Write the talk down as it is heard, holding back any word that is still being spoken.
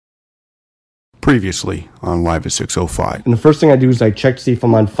Previously on Live at 605. And the first thing I do is I check to see if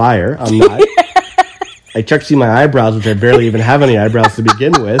I'm on fire. I'm not. I check to see my eyebrows, which I barely even have any eyebrows to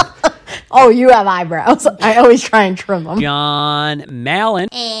begin with. Oh, you have eyebrows. I always try and trim them. John Mallon.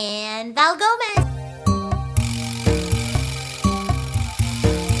 And Val Gomez.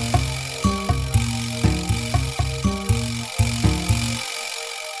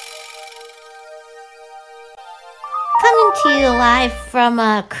 Coming to you live from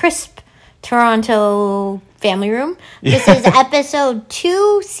a crisp Toronto family room. This is episode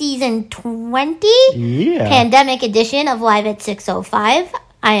 2, season 20, pandemic edition of Live at 605.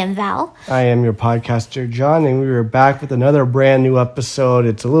 I am Val. I am your podcaster, John, and we are back with another brand new episode.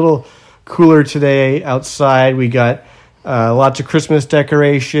 It's a little cooler today outside. We got lots of Christmas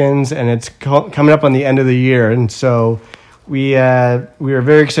decorations, and it's coming up on the end of the year, and so we are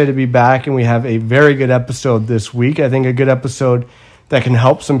very excited to be back, and we have a very good episode this week. I think a good episode that can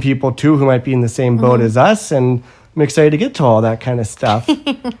help some people, too, who might be in the same boat as us. And I'm excited to get to all that kind of stuff.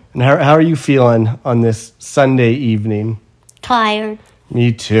 And how are you feeling on this Sunday evening? Tired.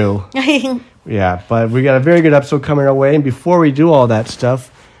 Me too. Yeah, but we got a very good episode coming our way. And before we do all that stuff,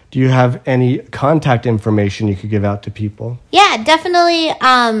 do you have any contact information you could give out to people? Yeah, definitely.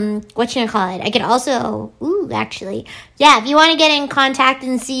 What you gonna call it? I could also, if you want to get in contact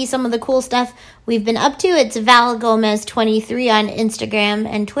and see some of the cool stuff we've been up to, it's Val Gomez 23 on Instagram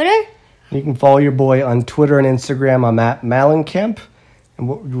and Twitter. You can follow your boy on Twitter and Instagram. I'm at Malenkemp. And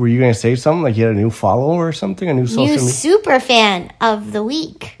what, were you going to say something? Like you had a new follower or something? A new social media? Super fan of the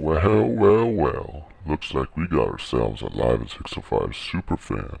week. Well. Looks like we got ourselves a Live at 605 super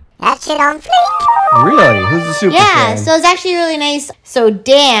fan. That's it on fleek. Really? Who's the super fan? Yeah, so it's actually really nice. So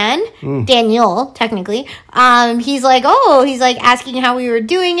Daniel, technically, he's like asking how we were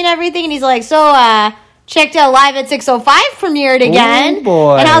doing and everything. And he's like, checked out Live at 605 premiered again. Oh,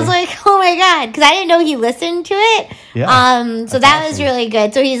 boy. And I was like, oh my God, because I didn't know he listened to it. Yeah. So that was really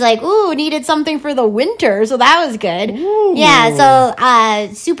good. So he's like, ooh, needed something for the winter. So that was good. Ooh. Yeah,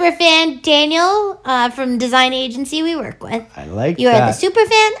 so super fan Daniel from design agency we work with. I like You that. are the super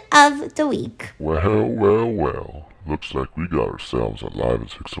fan of the week. Well. Looks like we got ourselves a Live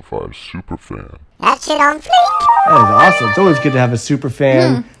at 605 super fan. That's it on fleek. That is awesome. It's always good to have a super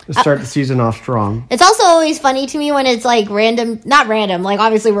fan to start the season off strong. It's also always funny to me when it's like not random, like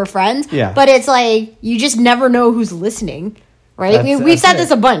obviously we're friends, but it's like you just never know who's listening, right? We've said this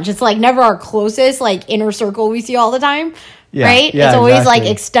a bunch. It's like never our closest like inner circle we see all the time, right? Yeah, it's always exactly.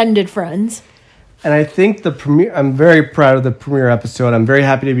 like extended friends. And I think I'm very proud of the premiere episode. I'm very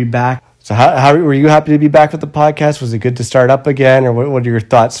happy to be back. So how were you happy to be back with the podcast? Was it good to start up again? Or what are your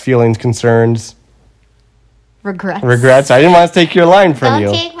thoughts, feelings, concerns? Regrets? I didn't want to take your line from you.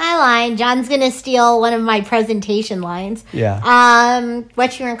 Don't take my line. John's going to steal one of my presentation lines. Yeah.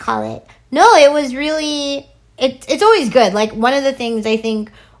 What you going to call it? No, it was really... It's always good. Like, one of the things I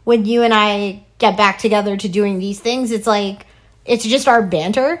think when you and I get back together to doing these things, it's like... It's just our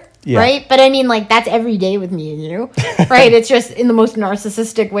banter, right? But I mean, like, that's every day with me and you, right? It's just in the most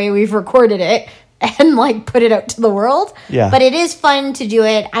narcissistic way we've recorded it and, like, put it out to the world. Yeah. But it is fun to do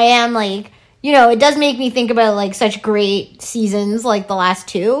it. I am, like, it does make me think about, like, such great seasons, like the last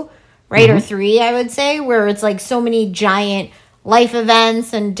 2, right? Or 3, I would say, where it's, like, so many giant life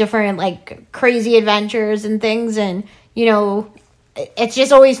events and different, like, crazy adventures and things. And, it's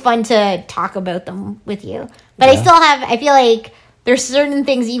just always fun to talk about them with you. But I feel like there's certain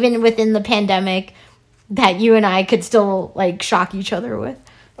things even within the pandemic that you and I could still like shock each other with.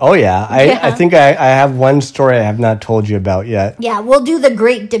 Oh, yeah. I think I have one story I have not told you about yet. Yeah, we'll do the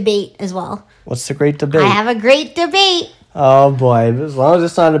great debate as well. What's the great debate? I have a great debate. Oh, boy. As long as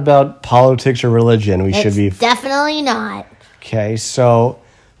it's not about politics or religion, we should be... Definitely not. Okay, so...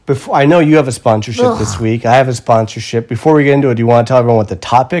 I know you have a sponsorship this week. I have a sponsorship. Before we get into it, do you want to tell everyone what the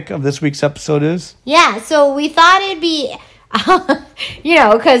topic of this week's episode is? Yeah, so we thought it'd be,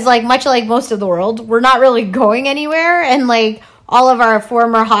 because like much like most of the world, we're not really going anywhere. And like all of our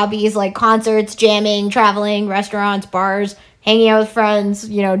former hobbies like concerts, jamming, traveling, restaurants, bars, hanging out with friends,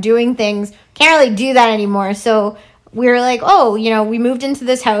 doing things, can't really do that anymore. So we were like, we moved into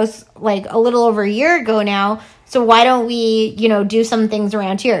this house like a little over a year ago now. So why don't we, do some things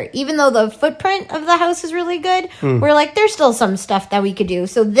around here? Even though the footprint of the house is really good, we're like, there's still some stuff that we could do.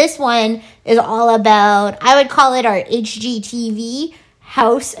 So this one is all about, I would call it our HGTV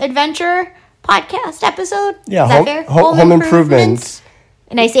house adventure podcast episode. Yeah, is that fair? Home improvements.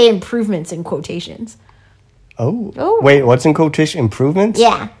 And I say improvements in quotations. Oh. Wait, what's in quotation? Improvements?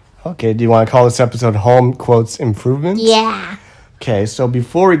 Yeah. Okay, do you want to call this episode Home Quotes Improvements? Yeah. Okay, so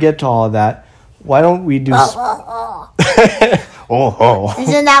before we get to all of that, why don't we do... Why Oh.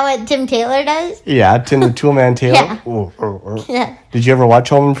 Isn't that what Tim Taylor does? Yeah, Tim the Toolman Taylor. Yeah. Oh. Yeah. Did you ever watch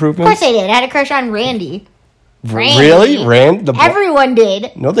Home Of Improvement? course I did. I had a crush on Randy. Really? Everyone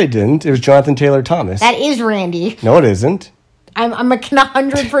did. No, they didn't. It was Jonathan Taylor Thomas. That is Randy. No, it isn't. I'm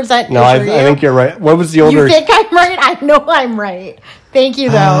 100% No, I think you're right. What was the older... You think I'm right? I know I'm right. Thank you,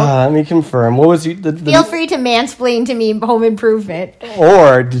 though. Let me confirm. What was the Feel free to mansplain to me Home Improvement.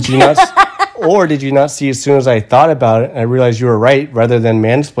 Or did you not... Or did you not see as soon as I thought about it and I realized you were right rather than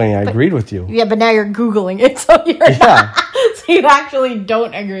mansplaining? I agreed with you. Yeah, but now you're Googling it, so you're Yeah. so you actually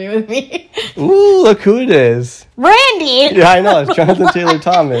don't agree with me. Ooh, look who it is. Randy! Yeah, I know. It's Jonathan Taylor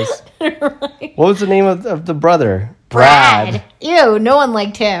Thomas. What was the name of the brother? Brad. Ew, no one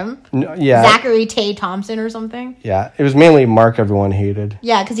liked him. No, yeah. Zachary Tay Thompson or something. Yeah, it was mainly Mark everyone hated.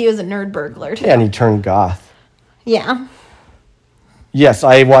 Yeah, because he was a nerd burglar, too. Yeah, and he turned goth. Yeah. Yes,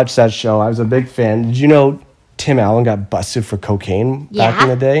 I watched that show. I was a big fan. Did you know Tim Allen got busted for cocaine back Yeah. in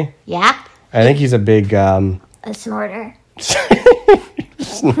the day? Yeah. I think he's a big A snorter.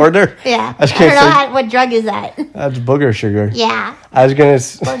 snorter. Yeah. I was I gonna don't know say what drug is that. that's booger sugar. Yeah. I was gonna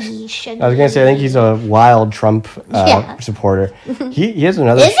Boogie sugar. I was gonna say I think he's a wild Trump Yeah. supporter. He has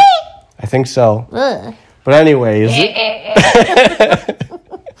another. Is he? I think so. Ugh. But anyways,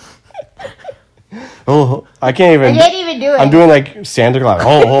 oh, I can't even. I can't even do it. I'm doing like Santa Claus.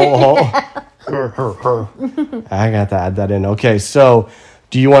 I got to add that in. Okay, so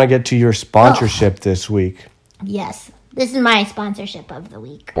do you want to get to your sponsorship this week? Yes. This is my sponsorship of the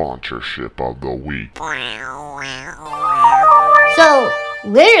week. Sponsorship of the week. So,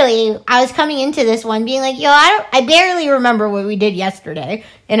 literally, I was coming into this one being like, I barely remember what we did yesterday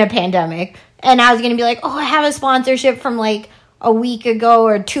in a pandemic. And I was going to be like, oh, I have a sponsorship from like a week ago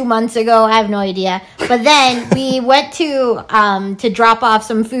or 2 months ago. I have no idea. But then we went to drop off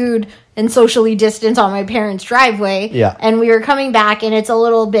some food and socially distance on my parents' driveway. Yeah. And we were coming back and it's a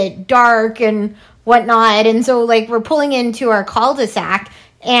little bit dark and whatnot. And so like we're pulling into our cul-de-sac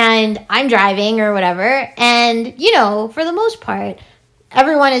and I'm driving or whatever. And, for the most part,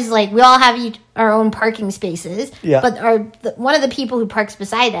 everyone is like, we all have our own parking spaces. Yeah. But one of the people who parks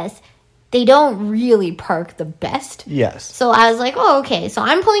beside us, they don't really park the best. Yes. So I was like, oh, okay. So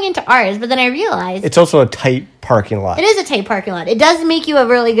I'm pulling into ours, but then I realized It's also a tight parking lot. it is a tight parking lot. It does make you a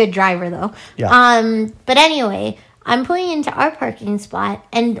really good driver, though. Yeah. But anyway, I'm pulling into our parking spot,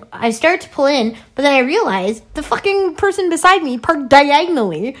 and I start to pull in, but then I realize the fucking person beside me parked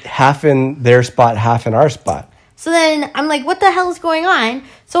diagonally. Half in their spot, half in our spot. So then I'm like, what the hell is going on?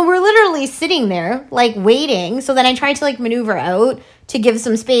 So we're literally sitting there, like, waiting. So then I tried to, like, maneuver out to give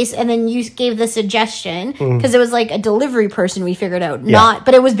some space, and then you gave the suggestion, because it was, like, a delivery person we figured out.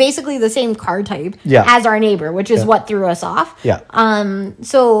 But it was basically the same car type as our neighbor, which is what threw us off. Yeah.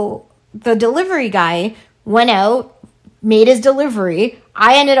 So the delivery guy went out, made his delivery.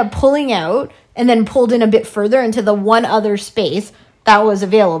 I ended up pulling out and then pulled in a bit further into the one other space that was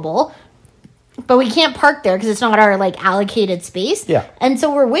available. But we can't park there because it's not our, like, allocated space. Yeah. And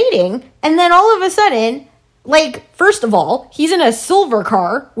so we're waiting. And then all of a sudden, like, first of all, he's in a silver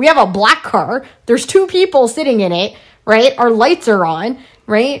car. We have a black car. There's two people sitting in it, right? Our lights are on,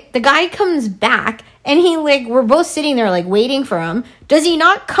 right? The guy comes back and he, like, we're both sitting there, like, waiting for him. Does he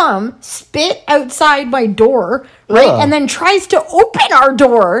not come, spit outside my door, right? Ugh. And then tries to open our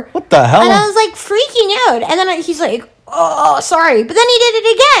door. What the hell? And I was, like, freaking out. And then he's like, oh, sorry. But then he did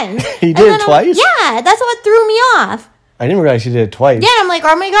it again. He did it twice? Yeah, that's what threw me off. I didn't realize you did it twice. Yeah, and I'm like,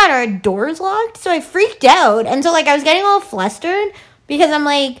 oh my God, our door's locked? So I freaked out. And so, like, I was getting all flustered because I'm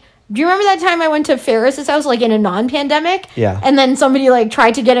like, do you remember that time I went to Ferris's house, like, in a non-pandemic? Yeah. And then somebody, like,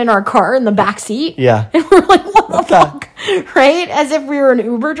 tried to get in our car in the back seat? Yeah. And we're like, what the fuck? Right? As if we were an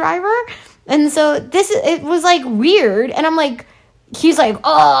Uber driver. And so it was, like, weird. And I'm like, he's like,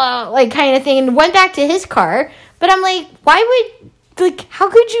 oh, like, kind of thing. And went back to his car. But I'm like, how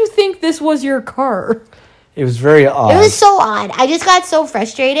could you think this was your car? It was very odd. It was so odd. I just got so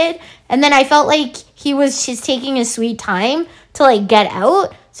frustrated. And then I felt like he was just taking his sweet time to, like, get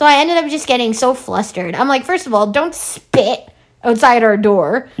out. So I ended up just getting so flustered. I'm like, first of all, don't spit outside our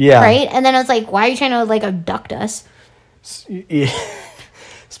door. Yeah. Right? And then I was like, why are you trying to, like, abduct us? Yeah.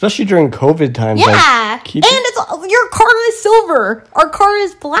 Especially during COVID times. Yeah. Like, And your car is silver. Our car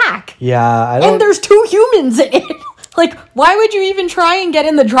is black. Yeah. And there's two humans in it. Like, why would you even try and get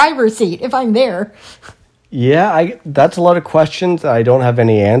in the driver's seat if I'm there? Yeah, that's a lot of questions that I don't have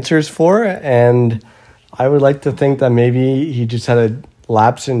any answers for, and I would like to think that maybe he just had a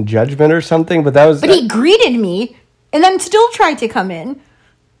lapse in judgment or something, but he greeted me and then still tried to come in.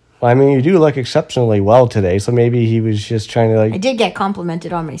 Well, I mean, you do look exceptionally well today, so maybe he was just trying to I did get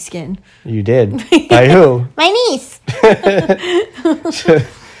complimented on my skin. You did? By who? My niece.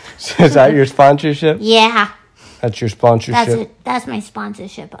 Is that your sponsorship? Yeah. That's your sponsorship? That's it. That's my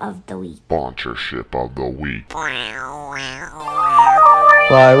sponsorship of the week. Sponsorship of the week. Well,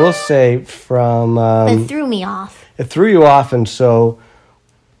 I will say from... It threw me off. it threw you off, and so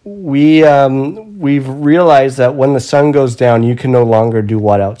we've realized that when the sun goes down, you can no longer do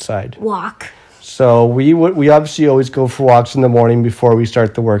what outside? Walk. So we obviously always go for walks in the morning before we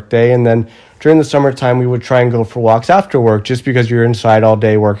start the workday, and then during the summertime we would try and go for walks after work, just because you're inside all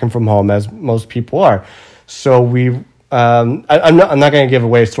day working from home, as most people are. So I'm not going to give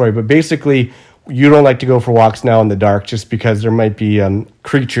away a story, but basically you don't like to go for walks now in the dark just because there might be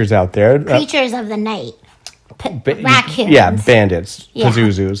creatures out there. Creatures of the night. Raccoons. Yeah, bandits, Yeah.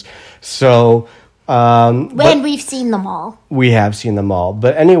 Pazuzus. So When we've seen them all. we have seen them all.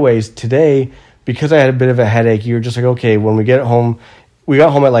 But anyways, today, because I had a bit of a headache, you were just like, okay, when we get home, we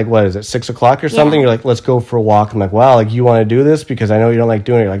got home at like, what is it, 6 o'clock or something? Yeah. You're like, let's go for a walk. I'm like, wow, like you want to do this? Because I know you don't like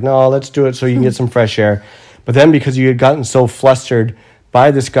doing it. You're like, no, let's do it so you can get some fresh air. But then because you had gotten so flustered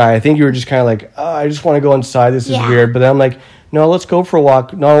by this guy, I think you were just kind of like, oh, I just want to go inside. This is Yeah. weird. But then I'm like, no, let's go for a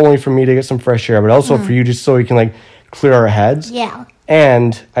walk, not only for me to get some fresh air, but also for you just so we can like clear our heads. Yeah.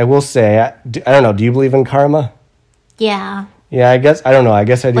 And I will say, I don't know, do you believe in karma? Yeah. Yeah, I guess, I don't know. I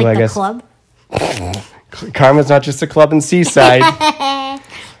guess I do. Like I the guess club. Karma's not just a club in Seaside.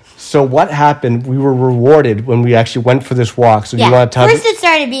 So what happened? We were rewarded when we actually went for this walk. So do you Yeah. want to tell First, it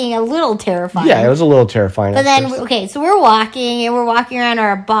started being a little terrifying. Yeah, it was a little terrifying. But at then, first. okay, so we're walking around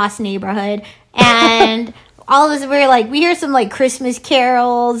our boss neighborhood, and all of us, we're like, we hear some like Christmas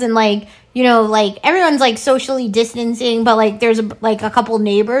carols, and like, you know, like everyone's like socially distancing, but like there's like a couple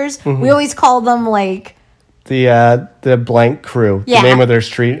neighbors. Mm-hmm. We always call them like the blank crew, Yeah. the name of their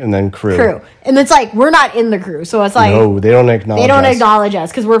street, and then crew. crew, and it's like we're not in the crew, so it's like No, they don't acknowledge. they don't us. acknowledge us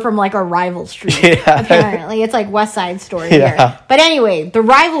because we're from like a rival street. Yeah. Apparently, it's like West Side Story Yeah. here. But anyway, the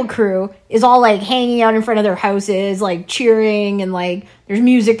rival crew is all like hanging out in front of their houses, like cheering, and like there's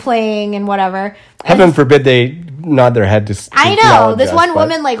music playing and whatever. Heaven forbid they nod their head to. I know acknowledge this us, one but-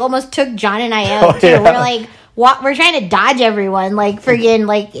 woman like almost took John and I out. Oh, too. yeah. We're like, we're trying to dodge everyone, like friggin'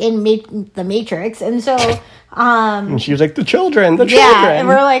 like in the Matrix, and so. And she was like, the children. Yeah, and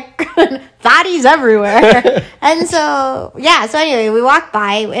we're like, thotties everywhere. And so, yeah, so anyway, we walk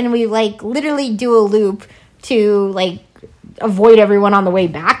by and we like literally do a loop to like avoid everyone on the way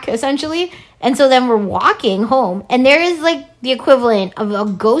back, essentially. And so then we're walking home, and there is like the equivalent of a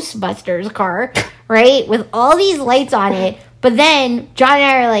Ghostbusters car, right? With all these lights on it. But then John and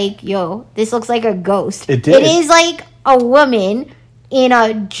I are like, yo, this looks like a ghost. It did. It is like a woman in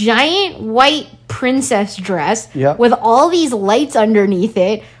a giant white princess dress Yep. with all these lights underneath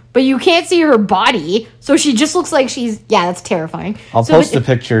it, but you can't see her body, so she just looks like that's terrifying. I'll so post the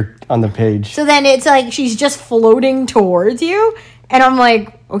picture on the page. So then it's like she's just floating towards you, and I'm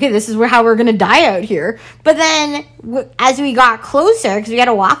like, okay, this is how we're gonna die out here. But then as we got closer, because we had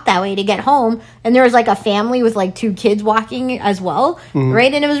to walk that way to get home, and there was like a family with like 2 kids walking as well,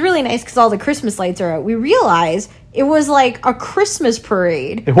 right? And it was really nice because all the Christmas lights are out. We realized it was like a Christmas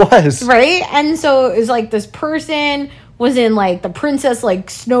parade. It was. Right? And so it was like this person was in like the princess, like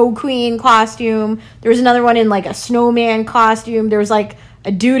snow queen costume. There was another one in like a snowman costume. There was like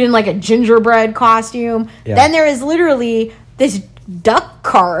a dude in like a gingerbread costume. Yeah. Then there is literally this duck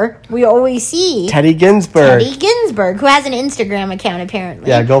car we always see. Teddy Ginsburg. Teddy Ginsburg, who has an Instagram account apparently.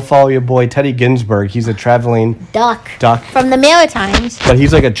 Yeah, go follow your boy Teddy Ginsburg. He's a traveling Duck. duck, From the Mail Times. but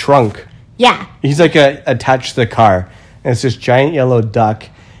he's like a trunk. Yeah. He's like attached to the car, and it's this giant yellow duck.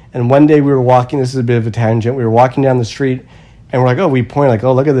 And one day we were walking. This is a bit of a tangent. We were walking down the street, and we're like, "Oh," we point like,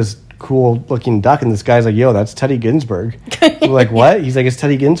 "Oh, look at this cool looking duck." And this guy's like, "Yo, that's Teddy Ginsburg." We're like, "What?" He's like, "It's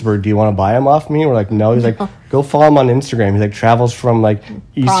Teddy Ginsburg. Do you want to buy him off me?" We're like, "No." He's like, "Go follow him on Instagram." He like travels from like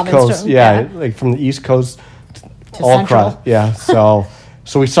East Province Coast, to- yeah, yeah. like from the East Coast To all Central. across, yeah.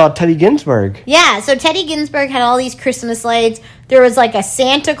 So we saw Teddy Ginsburg. Yeah, so Teddy Ginsburg had all these Christmas lights. There was like a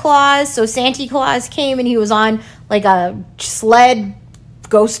Santa Claus. So Santa Claus came and he was on like a sled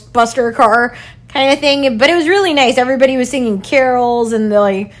Ghostbuster car kind of thing. But it was really nice. Everybody was singing carols and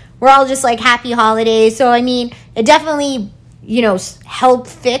we're all just like happy holidays. So, I mean, it definitely, helped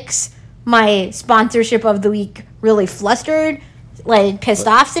fix my sponsorship of the week really flustered, like pissed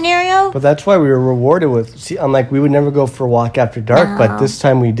off scenario. But that's why we were rewarded with. See, I'm like, we would never go for a walk after dark, but this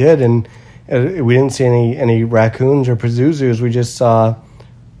time we did, and we didn't see any raccoons or Pazuzus. We just saw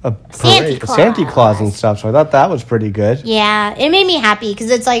a parade, Santa Claus and stuff. So I thought that was pretty good. Yeah, it made me happy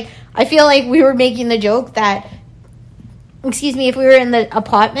because it's like I feel like we were making the joke that excuse me, if we were in the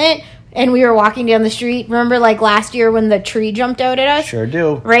apartment and we were walking down the street, remember like last year when the tree jumped out at us? Sure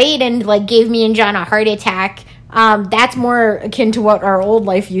do. Right? And like gave me and John a heart attack. That's more akin to what our old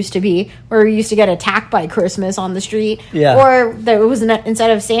life used to be, where we used to get attacked by Christmas on the street. Yeah. Or there was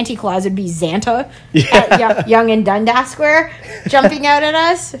instead of Santa Claus, it'd be Xanta at Young and Dundas Square jumping out at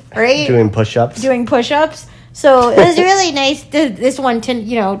us, right? Doing push-ups. Doing push-ups. So it was really nice this one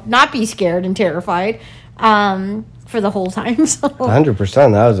to, not be scared and terrified for the whole time. So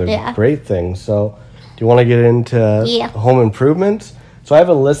 100%. That was a great thing. So do you want to get into home improvements? So I have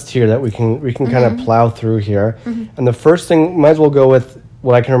a list here that we can kind of plow through here. And the first thing, might as well go with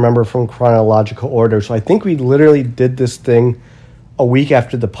what I can remember from chronological order. So I think we literally did this thing a week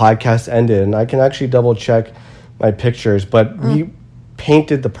after the podcast ended. And I can actually double check my pictures. But we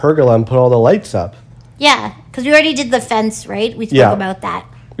painted the pergola and put all the lights up. Yeah, because we already did the fence, right? We spoke about that.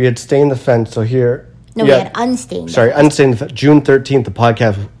 We had stained the fence. So here... No, we had unstained. Sorry, unstained. June 13th, the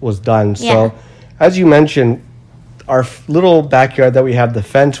podcast was done. So as you mentioned... Our little backyard that we have, the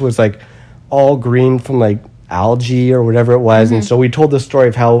fence was like all green from like algae or whatever it was. And so we told the story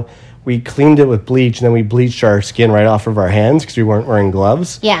of how we cleaned it with bleach and then we bleached our skin right off of our hands because we weren't wearing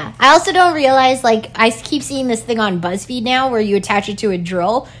gloves. Yeah. I also don't realize, like, I keep seeing this thing on BuzzFeed now where you attach it to a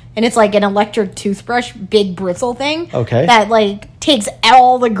drill and it's like an electric toothbrush, big bristle thing. Okay. That like takes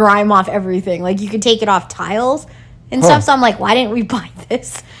all the grime off everything. Like you could take it off tiles and stuff. So I'm like, why didn't we buy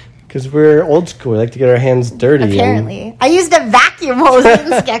this? Because we're old school. We like to get our hands dirty. Apparently. I used a vacuum hose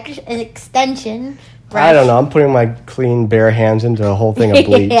extension brush. I don't know. I'm putting my clean, bare hands into a whole thing of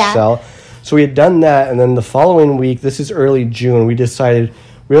bleach. So we had done that. And then the following week, this is early June, we decided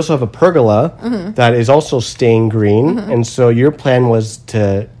we also have a pergola that is also stained green. And so your plan was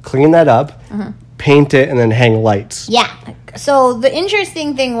to clean that up, paint it, and then hang lights. Yeah. So the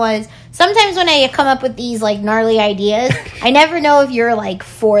interesting thing was... Sometimes when I come up with these, like, gnarly ideas, I never know if you're, like,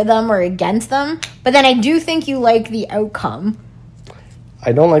 for them or against them. But then I do think you like the outcome.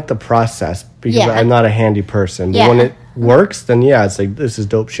 I don't like the process because I'm not a handy person. But when it works, then, it's like, this is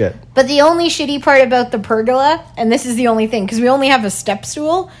dope shit. But the only shitty part about the pergola, and this is the only thing, because we only have a step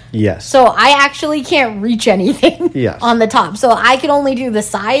stool. Yes. So I actually can't reach anything on the top. So I could only do the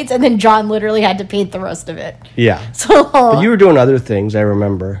sides, and then John literally had to paint the rest of it. Yeah. So but you were doing other things, I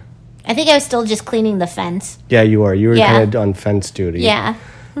remember. I think I was still just cleaning the fence. Yeah, you were. You were kind of on fence duty. Yeah.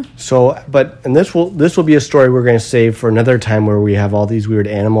 So, and this will be a story we're going to save for another time where we have all these weird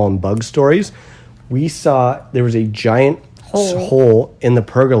animal and bug stories. We saw there was a giant hole in the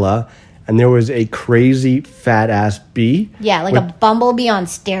pergola, and there was a crazy fat-ass bee. Yeah, like a bumblebee on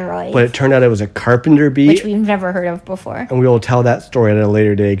steroids. But it turned out it was a carpenter bee. Which we've never heard of before. And we will tell that story at a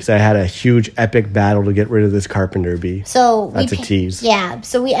later day because I had a huge epic battle to get rid of this carpenter bee. So that's a tease. Yeah,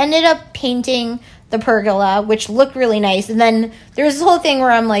 so we ended up painting the pergola, which looked really nice. And then there was this whole thing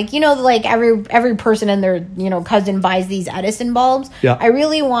where I'm like, like every person and their, cousin buys these Edison bulbs. Yeah. I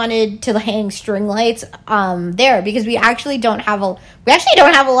really wanted to hang string lights there because we actually don't have a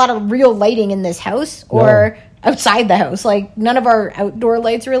lot of real lighting in this house or outside the house. Like none of our outdoor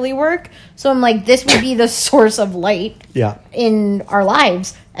lights really work. So I'm like, this would be the source of light in our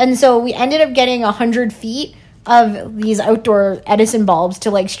lives. And so we ended up getting 100 feet of these outdoor Edison bulbs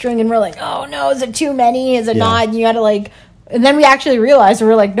to like string, and we're like, oh no, is it too many? Is it not? And you had to like, and then we actually realized, we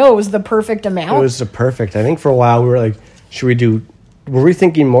were like, no, it was the perfect amount. It was the perfect. I think for a while we were like, were we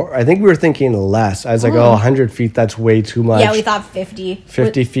thinking more? I think we were thinking less. I was like, 100 feet, that's way too much. Yeah, we thought 50.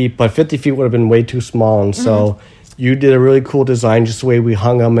 50 feet, but 50 feet would have been way too small. And so you did a really cool design, just the way we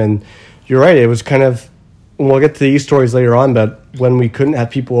hung them. And you're right, it was kind of, and we'll get to these stories later on, but when we couldn't have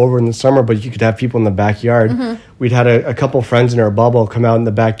people over in the summer, but you could have people in the backyard, we'd had a couple friends in our bubble come out in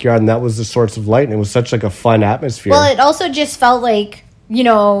the backyard, and that was the source of light, and it was such like a fun atmosphere. Well, it also just felt like,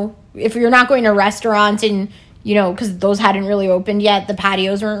 if you're not going to restaurants and, because those hadn't really opened yet, the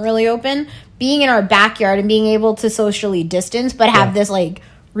patios weren't really open, being in our backyard and being able to socially distance, but have this like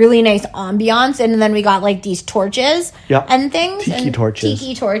really nice ambiance, and then we got like these torches and things,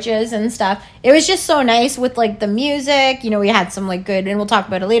 tiki torches and stuff. It was just so nice with like the music. We had some like good, and we'll talk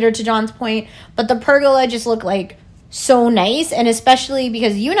about it later to John's point, but the pergola just looked like so nice, and especially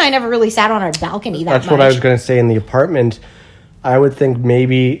because you and I never really sat on our balcony that much. That's what I was going to say. In the apartment, I would think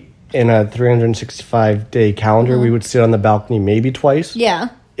maybe in a 365-day calendar we would sit on the balcony maybe twice,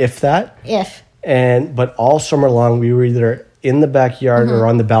 if that, but all summer long we were either in the backyard or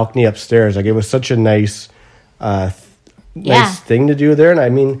on the balcony upstairs. Like it was such a nice nice thing to do there. And I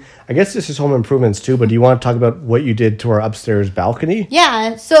mean, I guess this is home improvements too, but do you want to talk about what you did to our upstairs balcony?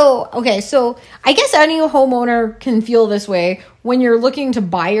 Yeah. So I guess any homeowner can feel this way when you're looking to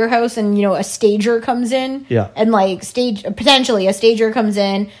buy your house and, a stager comes in. Yeah. And potentially a stager comes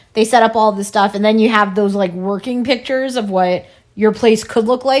in, they set up all this stuff, and then you have those like working pictures of what your place could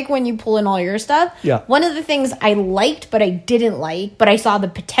look like when you pull in all your stuff. Yeah. One of the things I liked, but I didn't like, but I saw the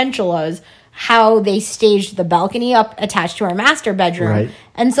potential was how they staged the balcony up attached to our master bedroom. Right.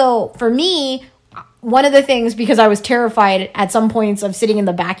 And so for me, one of the things, because I was terrified at some points of sitting in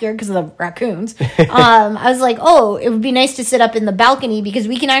the backyard because of the raccoons, I was like, oh, it would be nice to sit up in the balcony because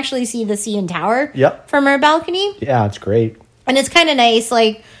we can actually see the CN Tower from our balcony. Yeah, it's great. And it's kind of nice,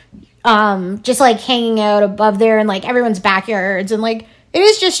 like, just like hanging out above there and like everyone's backyards, and like it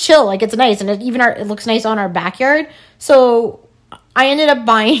is just chill. Like it's nice, and it looks nice on our backyard. So I ended up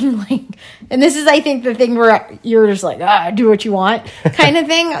buying like, and this is I think the thing where you're just like, do what you want kind of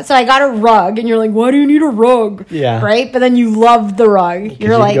thing. So I got a rug, and you're like, why do you need a rug? Yeah, right. But then you love the rug.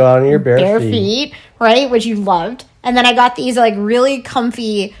 You're like, go out on your bare feet, right? Which you loved. And then I got these like really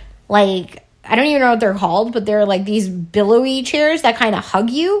comfy, like, I don't even know what they're called, but they're like these billowy chairs that kind of hug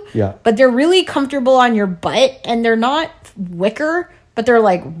you. Yeah. But they're really comfortable on your butt, and they're not wicker, but they're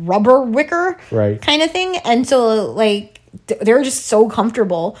like rubber wicker kind of thing. And so like they're just so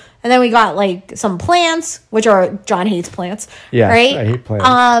comfortable. And then we got like some plants, which are John hates plants. Yeah, right. I hate plants.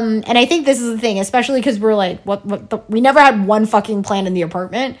 And I think this is the thing, especially because we're like, we never had one fucking plant in the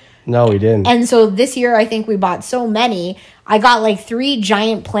apartment. No, we didn't. And so this year, I think we bought so many. I got like 3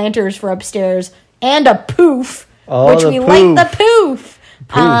 giant planters for upstairs and a poof, which we like the poof.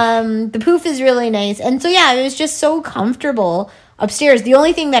 The poof is really nice. And so, yeah, it was just so comfortable upstairs. The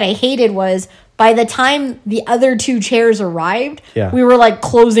only thing that I hated was by the time the other 2 chairs arrived, we were like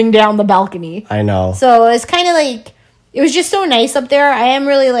closing down the balcony. I know. So it's kind of like, it was just so nice up there. I am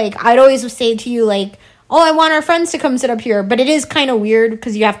really like, I'd always say to you like, oh, I want our friends to come sit up here. But it is kind of weird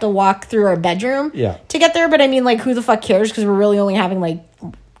because you have to walk through our bedroom to get there. But I mean, like, who the fuck cares? Because we're really only having, like,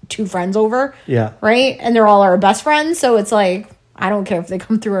 2 friends over. Yeah. Right? And they're all our best friends. So it's like, I don't care if they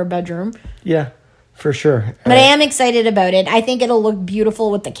come through our bedroom. Yeah, for sure. But I am excited about it. I think it'll look beautiful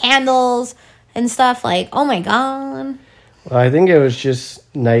with the candles and stuff. Like, oh, my God. Well, I think it was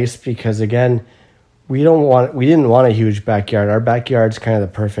just nice because, again, we didn't want a huge backyard. Our backyard's kind of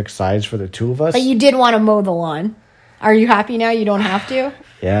the perfect size for the 2 of us. But you did want to mow the lawn. Are you happy now? You don't have to?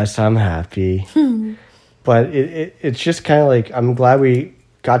 Yes, I'm happy. But it's just kind of like, I'm glad we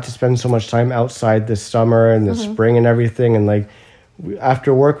got to spend so much time outside this summer and the spring and everything. And like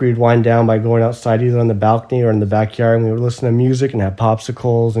after work, we'd wind down by going outside either on the balcony or in the backyard, and we would listen to music and have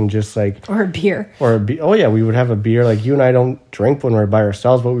popsicles and just like... Or a beer. Oh, yeah, we would have a beer. Like, you and I don't drink when we're by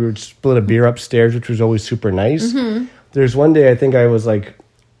ourselves, but we would split a beer upstairs, which was always super nice. There's one day I think I was like...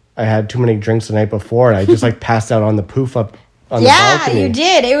 I had too many drinks the night before, and I just like passed out on the poof up on the balcony. Yeah, you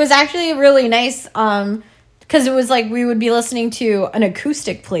did. It was actually really nice because it was like we would be listening to an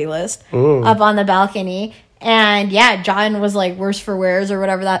acoustic playlist up on the balcony. And yeah, John was like worse for wears or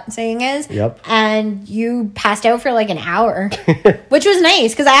whatever that saying is. Yep. And you passed out for like an hour, which was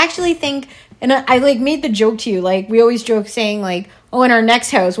nice because I actually think, and I like made the joke to you, like we always joke saying like, oh, in our next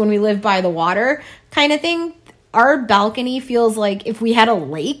house when we live by the water kind of thing, our balcony feels like if we had a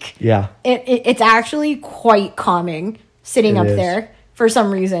lake. Yeah. It's actually quite calming sitting up there for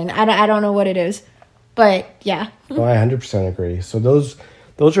some reason. I don't know what it is, but yeah. Well, I 100% agree. So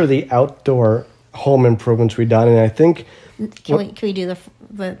those are the outdoor home improvements we've done, and I think can we do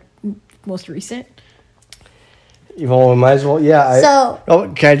the most recent? Well, we might as well. Yeah.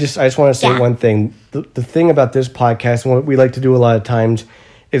 I just want to say one thing. The thing about this podcast and what we like to do a lot of times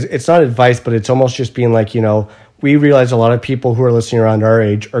is it's not advice, but it's almost just being like, we realize a lot of people who are listening around our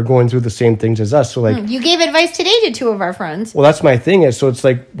age are going through the same things as us. So like, you gave advice today to 2 of our friends. Well, that's my thing. So it's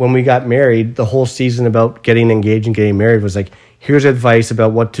like when we got married, the whole season about getting engaged and getting married was like, here's advice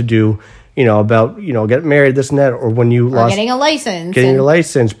about what to do. About, get married, this and that, or when you lost... getting a license. Getting your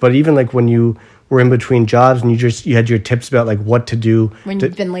license. But even, like, when you were in between jobs and you had your tips about, like, what to do... When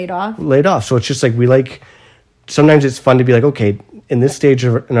you've been laid off. So it's just, like, we like... Sometimes it's fun to be like, okay, in this stage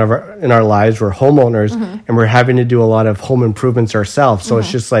in our lives, we're homeowners, and we're having to do a lot of home improvements ourselves. So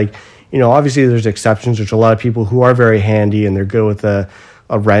it's just, like, obviously there's exceptions. There's a lot of people who are very handy, and they're good with a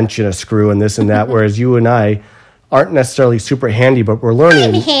wrench and a screw and this and that, whereas you and I... aren't necessarily super handy, but we're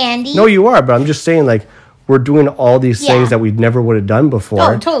learning. I'm handy. No, you are, but I'm just saying, like, we're doing all these things that we never would have done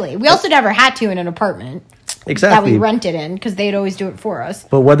before. Oh, totally. We also never had to in an apartment. that Exactly. we rented in because they'd always do it for us.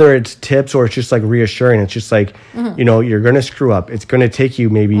 But whether it's tips or it's just like reassuring, it's just like, you're going to screw up. It's going to take you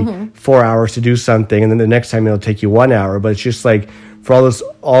maybe 4 hours to do something. And then the next time it'll take you 1 hour. But it's just like for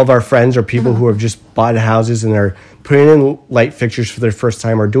all of our friends or people who have just bought houses and they're putting in light fixtures for their first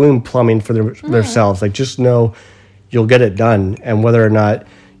time or doing plumbing for themselves, like just know you'll get it done. And whether or not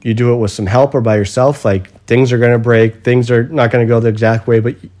you do it with some help or by yourself, like things are going to break, things are not going to go the exact way,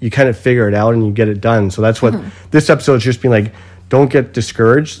 but you kind of figure it out and you get it done. So that's what this episode is just being like, don't get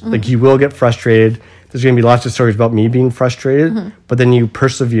discouraged. Like you will get frustrated. There's going to be lots of stories about me being frustrated, but then you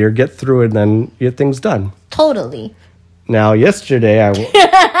persevere, get through it, and then you get things done. Totally. Now, yesterday,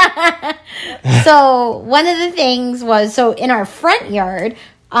 So one of the things was, so in our front yard,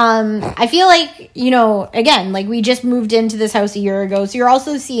 I feel like, again, like we just moved into this house a year ago. So you're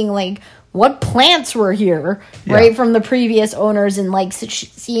also seeing like what plants were here, right, from the previous owners and like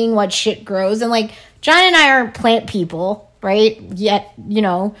seeing what shit grows. And like John and I aren't plant people, right? Yet,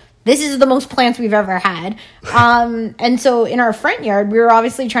 this is the most plants we've ever had. And so in our front yard, we were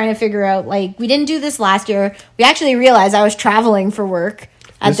obviously trying to figure out, like, we didn't do this last year. We actually realized I was traveling for work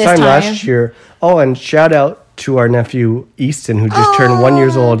at this time. Last year. Oh, and shout out to our nephew Easton, who just turned 1 year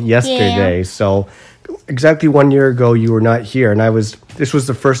old yesterday. Yeah. So exactly 1 year ago, you were not here. And this was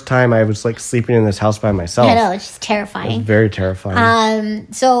the first time I was like sleeping in this house by myself. I know, it's just It was terrifying. very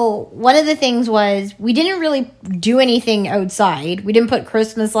terrifying. So one of the things was we didn't really do anything outside. We didn't put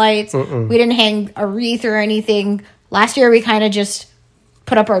Christmas lights. We didn't hang a wreath or anything. Last year, we kind of just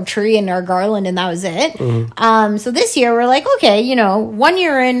put up our tree and our garland, and that was it. So this year, we're like, okay, 1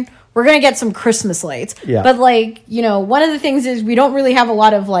 year in, we're going to get some Christmas lights. Yeah. But, like, one of the things is we don't really have a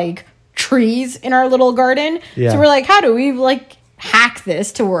lot of, like, trees in our little garden. Yeah. So we're like, how do we, like, hack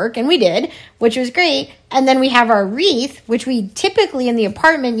this to work? And we did, which was great. And then we have our wreath, which we typically in the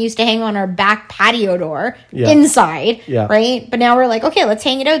apartment used to hang on our back patio door inside, right? But now we're like, okay, let's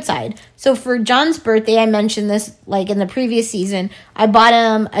hang it outside. So for John's birthday, I mentioned this like in the previous season, I bought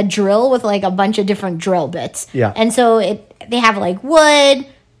him a drill with like a bunch of different drill bits. Yeah. And so they have like wood,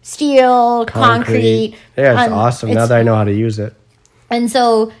 steel, concrete. Yeah, it's awesome now that I know how to use it. And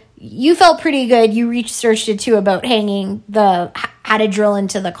so you felt pretty good. You researched it too about hanging how to drill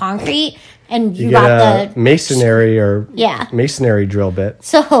into the concrete, and you got the masonry Yeah. masonry drill bit.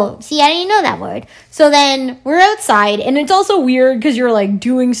 So, see, I didn't know that word. So then we're outside, and it's also weird because you're like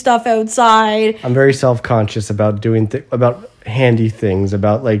doing stuff outside. I'm very self-conscious about doing about handy things,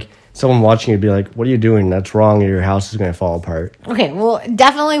 about like someone watching you be like, "What are you doing? That's wrong. Your house is going to fall apart." Okay, well,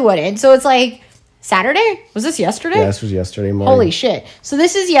 definitely wouldn't. So it's like Saturday? Was this yesterday? Yeah, this was yesterday morning. Holy shit. So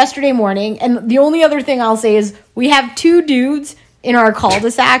this is yesterday morning, and the only other thing I'll say is we have two dudes in our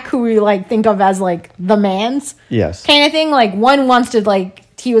cul-de-sac who we like think of as like the mans. Yes. Kind of thing. Like one wants to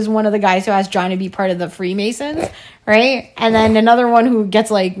he was one of the guys who asked John to be part of the Freemasons, right? And then another one who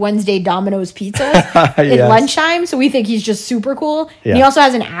gets like Wednesday Domino's pizzas at Yes. lunchtime. So we think he's just super cool. Yeah. And he also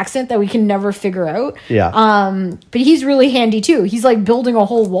has an accent that we can never figure out. Yeah. But he's really handy too. He's like building a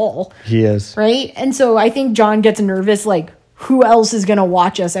whole wall, He is. right? And so I think John gets nervous, like, who else is going to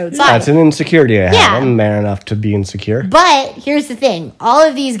watch us outside? That's an insecurity I have. Yeah. I'm man enough to be insecure. But here's the thing. All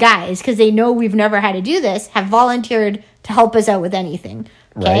of these guys, because they know we've never had to do this, have volunteered to help us out with anything.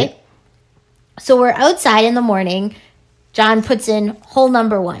 Okay? Right. So we're outside in the morning. John puts in hole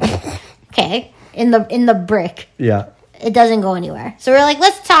number 1. Okay? In the brick. Yeah. It doesn't go anywhere. So we're like,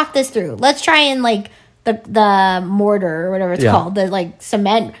 let's talk this through. Let's try and like the mortar or whatever it's called, the like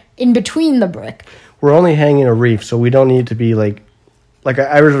cement in between the brick. We're only hanging a reef, so we don't need to be like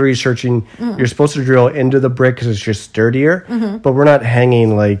I was researching, you're supposed to drill into the brick because it's just sturdier, but we're not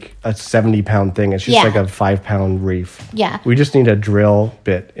hanging like a 70-pound thing. It's just like a 5-pound reef. Yeah. We just need a drill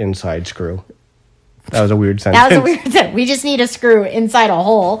bit inside screw. That was a weird sentence. That was a weird thing. We just need a screw inside a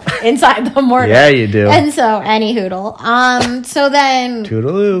hole inside the mortar. Yeah, you do. And so, any hoodle. So then,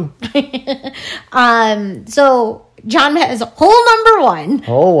 Toodaloo. so John has hole number 1.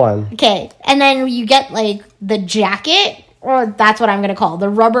 Hole 1. Okay, and then you get like the jacket, or that's what I'm going to call the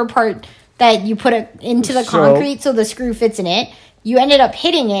rubber part that you put it into the concrete so the screw fits in it. You ended up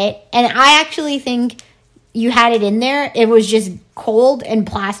hitting it, and I actually think you had it in there. It was just cold and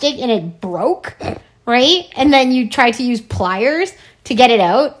plastic, and it broke, right? And then you tried to use pliers to get it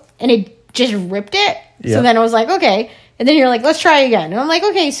out, and it just ripped it. Yeah. So then I was like, okay. And then you're like, let's try again. And I'm like,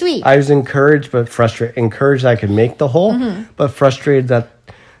 okay, sweet. I was encouraged but frustrated. Encouraged that I could make the hole, but frustrated that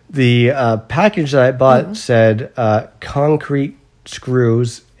the package that I bought said concrete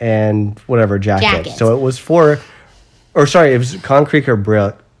screws and whatever jackets. So it was it was concrete or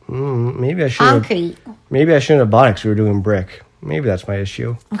brick. Maybe I should Concrete. Maybe I shouldn't have bought it because we were doing brick. Maybe that's my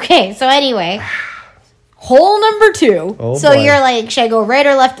issue. Okay, so anyway, hole number 2. Oh, so boy. you're like, should I go right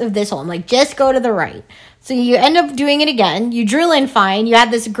or left of this hole? I'm like, just go to the right. So you end up doing it again. You drill in fine. You had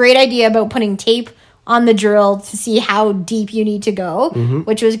this great idea about putting tape on the drill to see how deep you need to go,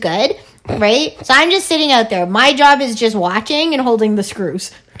 which was good, right? So I'm just sitting out there. My job is just watching and holding the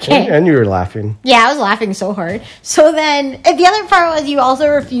screws. Okay. And you were laughing. Yeah, I was laughing so hard. So then, and the other part was you also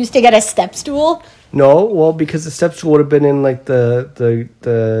refused to get a step stool. No, well, because the step stool would have been in like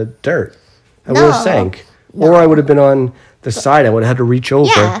the dirt. I would No. have sank. Or I would have been on the side. I would have had to reach over.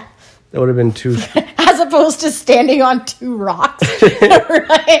 Yeah. That would have been too. As opposed to standing on 2 rocks.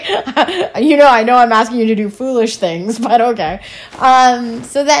 Right? I know I'm asking you to do foolish things, but okay.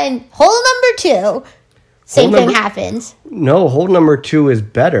 So then, hole number 2, same thing happens. No, hole number 2 is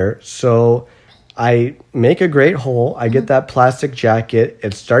better. So I make a great hole. I get that plastic jacket.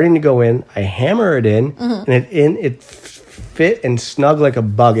 It's starting to go in. I hammer it in, and it fit and snug like a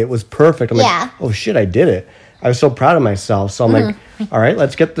bug. It was perfect. I'm Yeah. like, oh shit, I did it. I was so proud of myself. So I'm like, all right,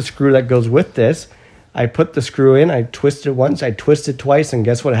 let's get the screw that goes with this. I put the screw in. I twist it once. I twist it twice. And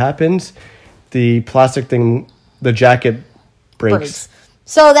guess what happens? The plastic thing, the jacket breaks.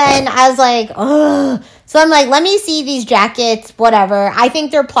 So then I was like, ugh. So I'm like, let me see these jackets, whatever. I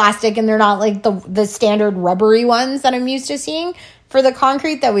think they're plastic and they're not like the standard rubbery ones that I'm used to seeing for the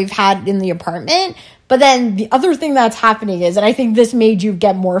concrete that we've had in the apartment. But then the other thing that's happening is, and I think this made you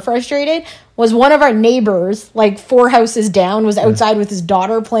get more frustrated, was one of our neighbors, like 4 houses down, was outside with his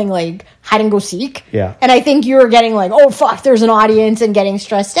daughter playing like hide and go seek. Yeah. And I think you were getting like, oh fuck, there's an audience, and getting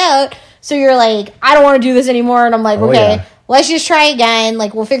stressed out. So you're like, I don't want to do this anymore. And I'm like, okay, yeah. let's just try again.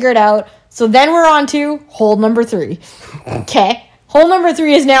 Like, we'll figure it out. So then we're on to hole number 3. Okay. Hole number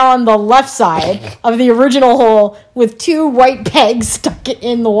 3 is now on the left side of the original hole with 2 white pegs stuck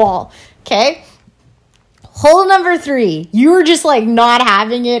in the wall. Okay. Hole number 3, you were just like not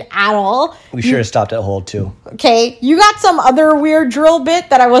having it at all. We should have stopped at hole 2. Okay. You got some other weird drill bit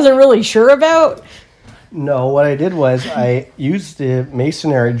that I wasn't really sure about. No, what I did was I used the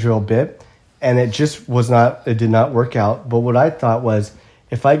masonry drill bit, and it just it did not work out. But what I thought was,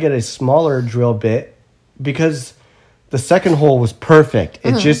 if I get a smaller drill bit, because the second hole was perfect,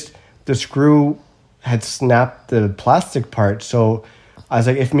 it just, the screw had snapped the plastic part. So I was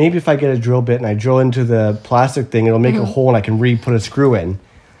like, if I get a drill bit and I drill into the plastic thing, it'll make a hole and I can put a screw in.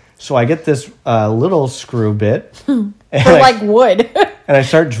 So I get this little screw bit. And For like wood. And I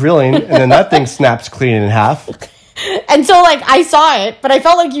start drilling, and then that thing snaps clean in half. And so, like, I saw it, but I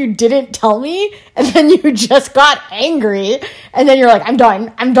felt like you didn't tell me, and then you just got angry, and then you're like, I'm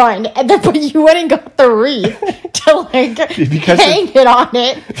done. And then, but you went and got the wreath to, like, hang it on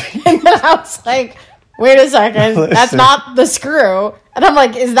it. And then I was like, wait a second, that's not the screw. And I'm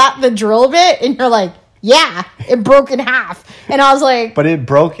like, is that the drill bit? And you're like, yeah, it broke in half. And I was like... But it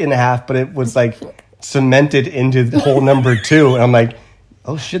broke in half, but it was, like, cemented into hole number 2, and I'm like...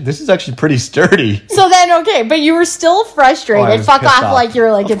 Oh shit, this is actually pretty sturdy. So then, okay, but you were still frustrated. Fuck off, like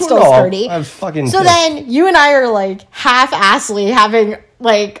you're like, it's still sturdy. I was fucking So pissed. then you and I are like half-assly having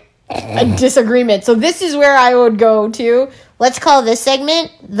like a disagreement. So this is where I would go to. Let's call this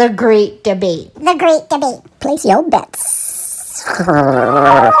segment The Great Debate. The Great Debate. Place your bets. So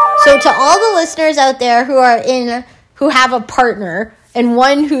to all the listeners out there who have a partner, and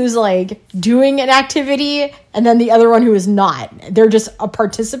one who's like doing an activity and then the other one who is not. They're just a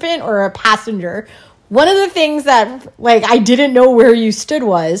participant or a passenger. One of the things that like I didn't know where you stood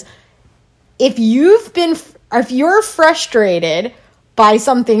was if you're frustrated by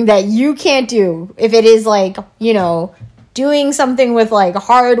something that you can't do, if it is like, doing something with like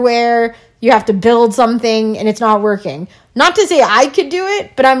hardware, you have to build something and it's not working. Not to say I could do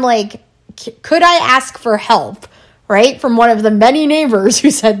it, but I'm like, could I ask for help? Right? From one of the many neighbors who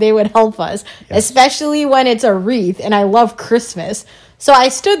said they would help us, especially when it's a wreath, and I love Christmas. So I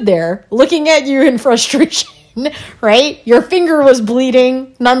stood there looking at you in frustration, right? Your finger was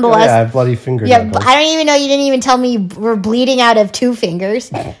bleeding, nonetheless. Yeah, I have bloody fingers. Yeah, I don't even know. You didn't even tell me you were bleeding out of 2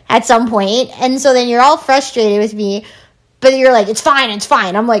 fingers at some point. And so then you're all frustrated with me, but you're like, it's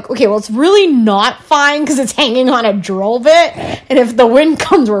fine. I'm like, okay, well, it's really not fine because it's hanging on a drill bit. And if the wind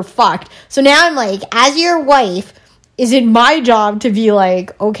comes, we're fucked. So now I'm like, as your wife, is it my job to be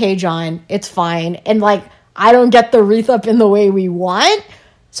like, okay, John, it's fine. And like, I don't get the wreath up in the way we want.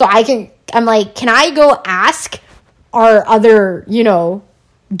 So I'm like, can I go ask our other,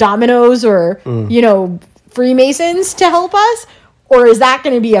 dominoes or, Freemasons to help us? Or is that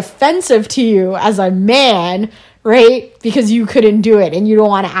going to be offensive to you as a man, right? Because you couldn't do it and you don't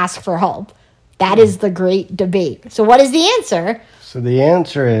want to ask for help. That is the great debate. So what is the answer? So the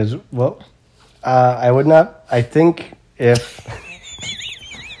answer is, well... I would not. I think if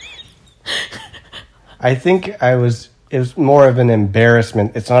I think it was more of an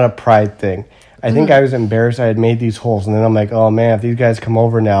embarrassment. It's not a pride thing. I think I was embarrassed I had made these holes. And then I'm like, oh, man, if these guys come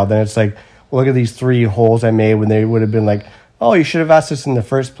over now, then it's like, look at these 3 holes I made when they would have been like, oh, you should have asked us in the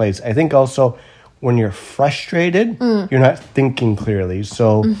first place. I think also when you're frustrated, you're not thinking clearly.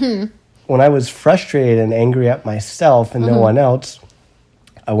 So when I was frustrated and angry at myself and no one else,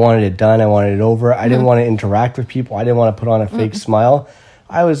 I wanted it done. I wanted it over. I didn't want to interact with people. I didn't want to put on a fake smile.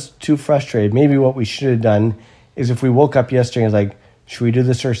 I was too frustrated. Maybe what we should have done is if we woke up yesterday and was like, should we do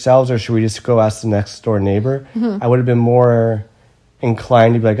this ourselves or should we just go ask the next door neighbor? I would have been more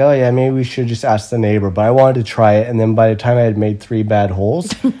inclined to be like, oh yeah, maybe we should just ask the neighbor. But I wanted to try it. And then by the time I had made 3 bad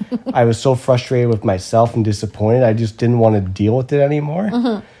holes, I was so frustrated with myself and disappointed. I just didn't want to deal with it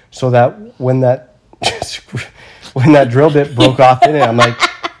anymore. So that when that drill bit broke off in it, I'm like,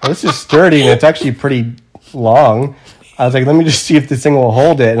 well, this is sturdy and it's actually pretty long. I was like, let me just see if this thing will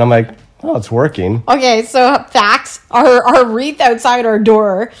hold it. And I'm like, oh, it's working. Okay, so facts. Our wreath outside our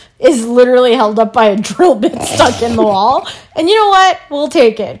door is literally held up by a drill bit stuck in the wall. And you know what? We'll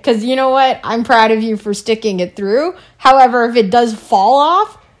take it. Because you know what? I'm proud of you for sticking it through. However, if it does fall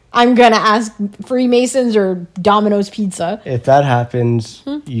off, I'm going to ask Freemasons or Domino's Pizza. If that happens,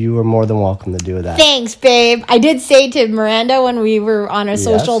 you are more than welcome to do that. Thanks, babe. I did say to Miranda when we were on a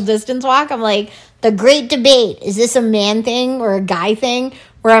social distance walk, I'm like, the great debate, is this a man thing or a guy thing?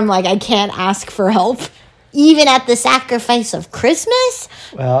 Where I'm like, I can't ask for help, even at the sacrifice of Christmas?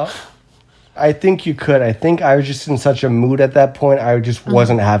 Well, I think you could. I think I was just in such a mood at that point. I just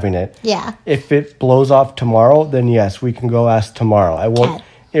wasn't having it. Yeah. If it blows off tomorrow, then yes, we can go ask tomorrow. I won't. Okay.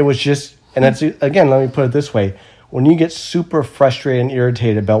 It was just, and that's, again, let me put it this way. When you get super frustrated and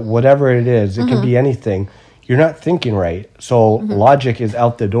irritated about whatever it is, it can be anything, you're not thinking right. So logic is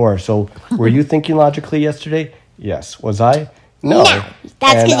out the door. So were you thinking logically yesterday? Yes. Was I? No.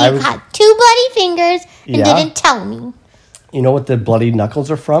 That's because you caught 2 bloody fingers and didn't tell me. You know what the bloody knuckles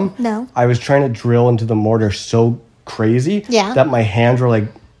are from? No. I was trying to drill into the mortar so crazy that my hands were like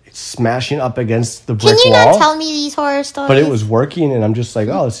smashing up against the brick wall. Can you not tell me these horror stories? But it was working, and I'm just like,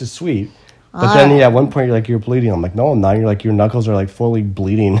 oh, this is sweet. But then, at one point, you're like, you're bleeding. I'm like, no, I'm not. You're like, your knuckles are like fully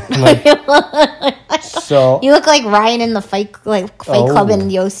bleeding. Like, so you look like Ryan in the fight club in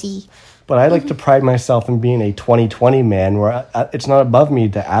the OC. But I like to pride myself in being a 2020 man where it's not above me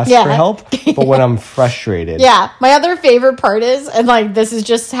to ask for help, but when I'm frustrated. Yeah. My other favorite part is, and like this is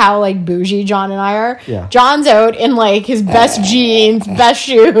just how like bougie John and I are. Yeah. John's out in like his best jeans, best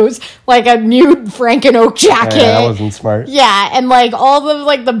shoes, like a new Frank and Oak jacket. Yeah, that wasn't smart. Yeah, and like all of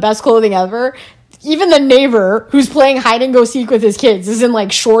like the best clothing ever. Even the neighbor who's playing hide and go seek with his kids is in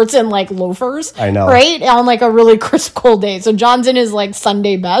like shorts and like loafers. I know. Right? On like a really crisp cold day. So John's in his like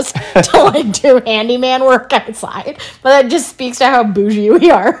Sunday best to like do handyman work outside. But that just speaks to how bougie we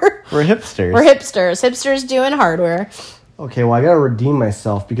are. We're hipsters. We're hipsters. Hipsters doing hardware. Okay, well, I gotta redeem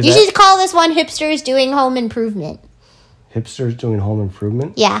myself because You should call this one Hipsters Doing Home Improvement. Hipsters doing home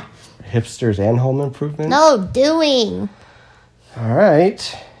improvement? Yeah. Hipsters and home improvement? No, doing. All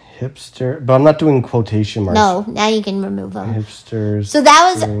right. Hipster, but I'm not doing quotation marks. No, now you can remove them. Hipsters. So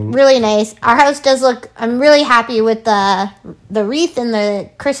that was really nice. Our house does look, I'm really happy with the wreath and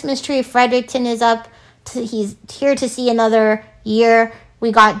the Christmas tree. Fredericton is up. He's here to see another year.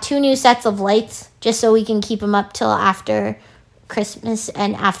 We got 2 new sets of lights just so we can keep them up till after Christmas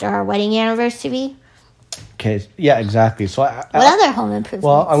and after our wedding anniversary. Okay, yeah, exactly. So What other home improvements?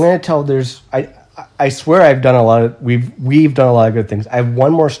 Well, I'm going to tell I swear I've done a lot of we've done a lot of good things. I have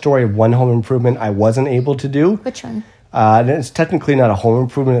one more story of one home improvement I wasn't able to do. Which one? And it's technically not a home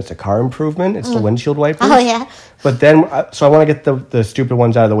improvement; it's a car improvement. It's the windshield wipers. Oh yeah. But then, so I want to get the stupid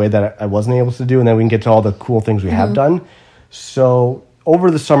ones out of the way that I wasn't able to do, and then we can get to all the cool things we have done. So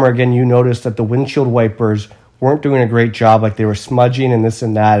over the summer, again, you noticed that the windshield wipers weren't doing a great job, like they were smudging and this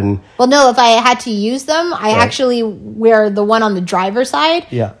and that. And well, no, if I had to use them, I actually, where the one on the driver's side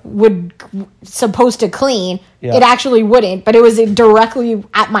would supposed to clean, it actually wouldn't, but it was directly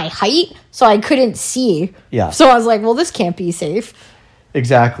at my height, so I couldn't see. Yeah. So I was like, well, this can't be safe.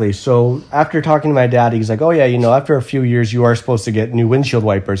 Exactly. So after talking to my dad, he's like, oh yeah, after a few years, you are supposed to get new windshield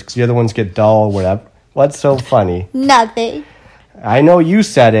wipers because the other ones get dull or whatever. What's so funny? Nothing. I know you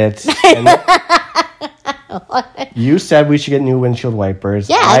said it. You said we should get new windshield wipers.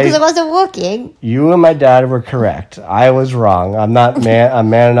 Yeah, because it wasn't working. You and my dad were correct. I was wrong. I'm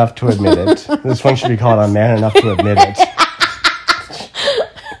man enough to admit it. This one should be called I'm man enough to admit it.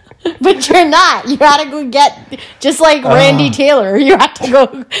 But you're not. You had to go get, just like Randy Taylor, you had to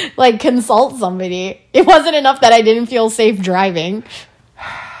go like consult somebody. It wasn't enough that I didn't feel safe driving.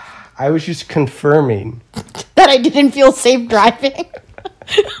 I was just confirming. That I didn't feel safe driving?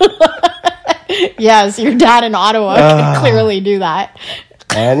 Yes, your dad in Ottawa can clearly do that.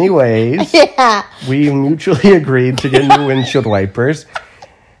 Anyways, Yeah. we mutually agreed to get new windshield wipers.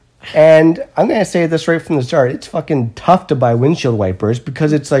 And I'm going to say this right from the start. It's fucking tough to buy windshield wipers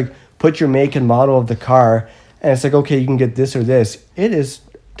because it's like, put your make and model of the car, and it's like, okay, you can get this or this. It is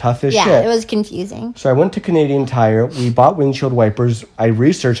tough as Yeah, shit. it was confusing. So I went to Canadian Tire. We bought windshield wipers. I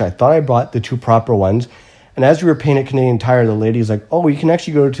researched. I thought I bought the two proper ones. And as we were paying at Canadian Tire, the lady's like, oh, you can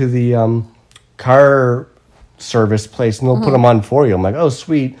actually go to the car service place and they'll put them on for you. I'm like, oh,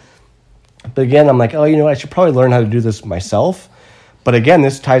 sweet. But again, I'm like, oh, you know what? I should probably learn how to do this myself. But again,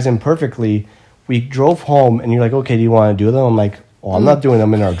 this ties in perfectly. We drove home and you're like, okay, do you want to do them? I'm like, well, I'm not doing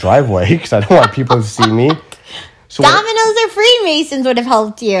them in our driveway because I don't want people to see me. So Domino's or Freemasons would have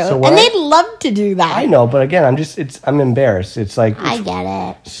helped you. So and they'd love to do that. I know, but again, I'm embarrassed. It's like, I get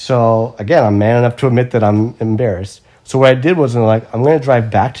it. so again, I'm man enough to admit that I'm embarrassed. So what I did was I'm going to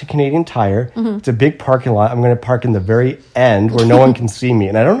drive back to Canadian Tire. It's a big parking lot. I'm going to park in the very end where no one can see me.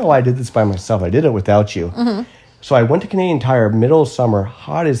 And I don't know why I did this by myself. I did it without you. So I went to Canadian Tire, middle of summer,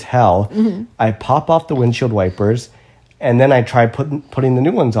 hot as hell. I pop off the windshield wipers, and then I try putting the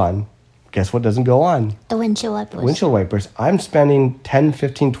new ones on. Guess what doesn't go on? The windshield wipers. Windshield wipers. I'm spending 10,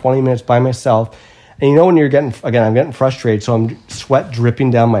 15, 20 minutes by myself. And you know when I'm getting frustrated, so I'm sweat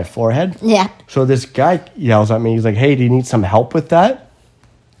dripping down my forehead. Yeah. So this guy yells at me. He's like, hey, do you need some help with that?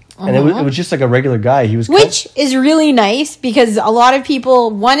 And it was just like a regular guy. He was Which is really nice because a lot of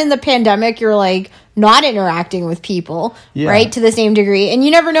people, one, in the pandemic, you're like not interacting with people, right, to the same degree. And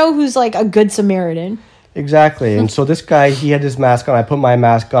you never know who's like a good Samaritan. Exactly. And so this guy, he had his mask on. I put my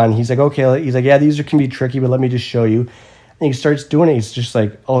mask on. He's like, okay. He's like, yeah, these can be tricky, but let me just show you. And he starts doing it. He's just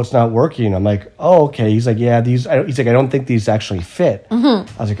like, oh, it's not working. I'm like, oh, okay. He's like, yeah, he's like, I don't think these actually fit. I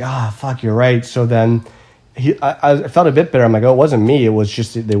was like, fuck, you're right. So then I felt a bit better. I'm like, oh, it wasn't me. It was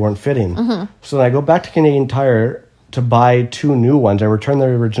just they weren't fitting. So then I go back to Canadian Tire to buy two new ones. I returned the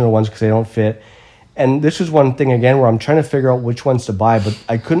original ones because they don't fit. And this is one thing again where I'm trying to figure out which ones to buy, but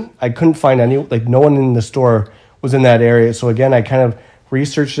I couldn't find any. Like no one in the store was in that area. So again, I kind of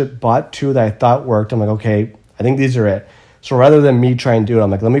researched it, bought two that I thought worked. I'm like, okay, I think these are it. So rather than me try and do it,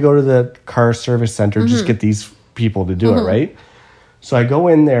 I'm like, let me go to the car service center, just get these people to do it, right? So I go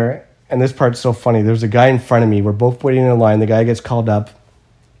in there, and this part's so funny. There's a guy in front of me. We're both waiting in line. The guy gets called up.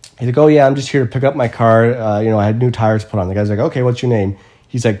 He's like, oh yeah, I'm just here to pick up my car. I had new tires put on. The guy's like, okay, what's your name?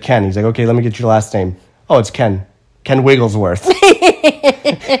 He's like, Ken. He's like, okay, let me get your last name. Oh, it's Ken. Ken Wigglesworth. And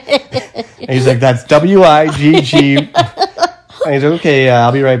he's like, that's W-I-G-G. And he's like, okay,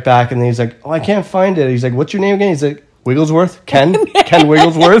 I'll be right back. And then he's like, oh, I can't find it. He's like, what's your name again? He's like, Wigglesworth? Ken? Ken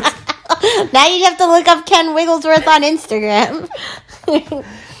Wigglesworth? Now you have to look up Ken Wigglesworth on Instagram.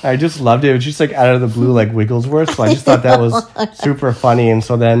 I just loved it. It was just like out of the blue, like Wigglesworth. So I just thought that was super funny. And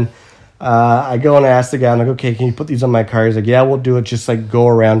so then I go and ask the guy, I'm like, okay, can you put these on my car? He's like, yeah, we'll do it. Just like go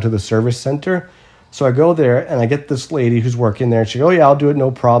around to the service center. So I go there and I get this lady who's working there. She goes, oh yeah, I'll do it, no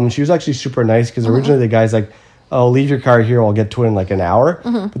problem. She was actually super nice because originally the guy's like, oh, leave your car here. I'll get to it in like an hour.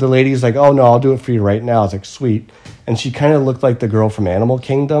 But the lady's like, oh no, I'll do it for you right now. I was like, sweet. And she kind of looked like the girl from Animal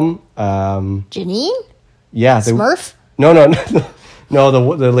Kingdom. Janine? Yeah. Smurf? No,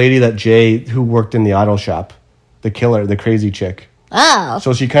 the lady that Jay, who worked in the auto shop, the killer, the crazy chick. Oh.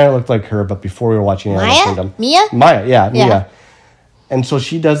 So she kind of looked like her, but before we were watching Animal Kingdom. Mia? Mia. And so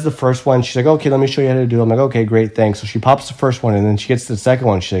she does the first one. She's like, okay, let me show you how to do it. I'm like, okay, great, thanks. So she pops the first one, and then she gets to the second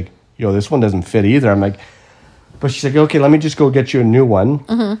one. She's like, yo, this one doesn't fit either. I'm like, but she's like, okay, let me just go get you a new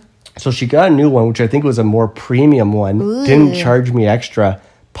one. So she got a new one, which I think was a more premium one. Ooh. Didn't charge me extra.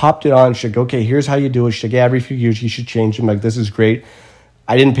 Popped it on. She's like, okay, here's how you do it. She's like, yeah, every few years you should change them. Like, this is great.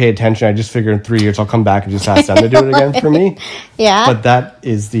 I didn't pay attention. I just figured in 3 years I'll come back and just ask them to do it again for me. Yeah. But that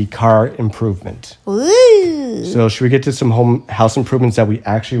is the car improvement. Ooh. So should we get to some house improvements that we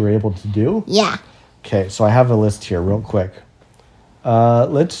actually were able to do? Yeah. Okay, so I have a list here real quick.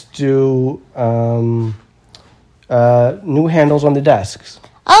 Let's do new handles on the desks.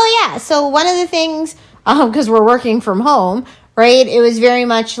 Oh, yeah. So one of the things, because we're working from home, right, it was very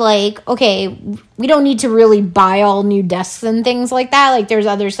much like, okay, we don't need to really buy all new desks and things like that. Like, there's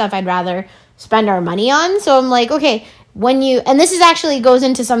other stuff I'd rather spend our money on. So I'm like, okay, and this is actually goes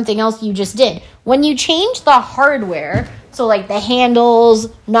into something else you just did. When you change the hardware, so like the handles,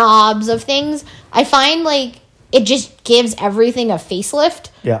 knobs of things, I find like it just gives everything a facelift,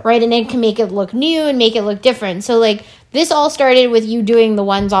 right? And it can make it look new and make it look different. So like this all started with you doing the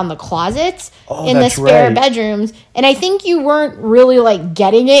ones on the closets in the spare bedrooms. And I think you weren't really like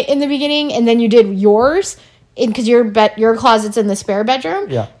getting it in the beginning, and then you did yours because your closet's in the spare bedroom.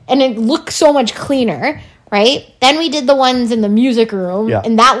 Yeah. And it looks so much cleaner. right? Then we did the ones in the music room, Yeah.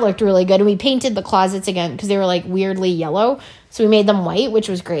 and that looked really good. And we painted the closets again because they were like weirdly yellow. So we made them white, which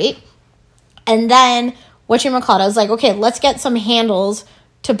was great. And then whatchamacallit, I was like, okay, let's get some handles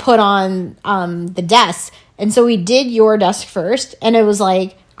to put on the desk. And so we did your desk first, and it was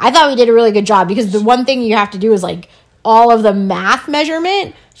like, I thought we did a really good job because the one thing you have to do is like all of the math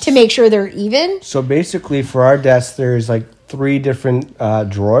measurement to make sure they're even. So basically, for our desk, there's like 3 different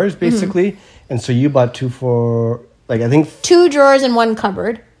drawers, basically. And so you bought 2 for, like, I think 2 drawers and 1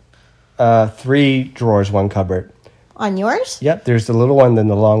 cupboard. 3 drawers, 1 cupboard. On yours? Yep, there's the little one, then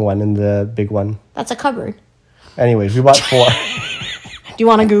the long one, and the big one. That's a cupboard. Anyways, we bought 4. Do you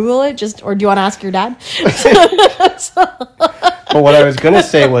want to Google it, or do you want to ask your dad? But what I was going to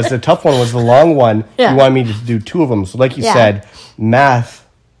say was the tough one was the long one. Yeah. You wanted me to do 2 of them. So like you Yeah. said, math.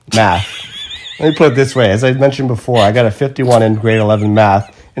 Let me put it this way. As I mentioned before, I got a 51 in grade 11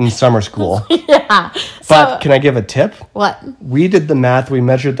 math in summer school. Yeah. But can I give a tip? What? We did the math. We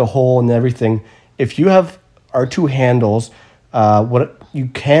measured the hole and everything. If you have our 2 handles, what you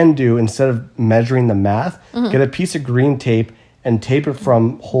can do instead of measuring the math, get a piece of green tape and tape it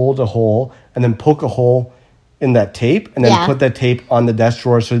from hole to hole, and then poke a hole in that tape, and then Yeah. put that tape on the desk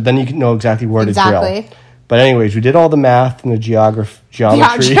drawer, so then you can know exactly where to drill. Exactly. But anyways, we did all the math and the geometry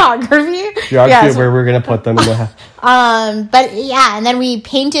Geography. Yeah, of so- where we're going to put them. But yeah, and then we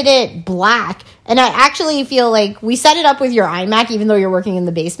painted it black. And I actually feel like we set it up with your iMac, even though you're working in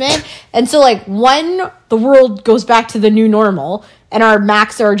the basement. And so, like, when the world goes back to the new normal and our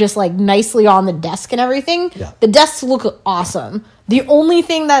Macs are just, like, nicely on the desk and everything, Yeah. the desks look awesome. The only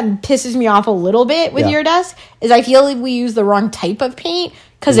thing that pisses me off a little bit with Yeah. your desk is I feel like we use the wrong type of paint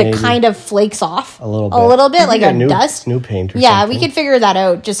because it Maybe. kind of flakes off A little bit. We like could a get dust. new paint or yeah, something. we could figure that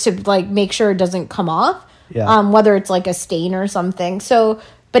out just to, like, make sure it doesn't come off. Yeah. Whether it's like a stain or something. So,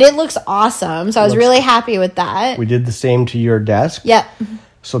 but it looks awesome. So I was really happy with that. We did the same to your desk. Yep.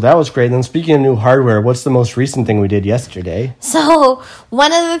 So that was great. And then speaking of new hardware, what's the most recent thing we did yesterday? So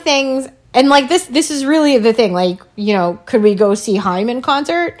one of the things, and like this is really the thing. Like, you know, could we go see Haim in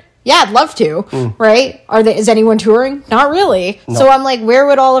concert? Yeah, I'd love to. Right? Is anyone touring? Not really. So I'm like, where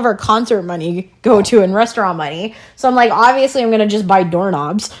would all of our concert money go to and restaurant money? So I'm like, obviously I'm gonna just buy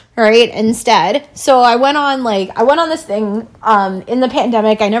doorknobs, right? Instead. So I went on this thing. In the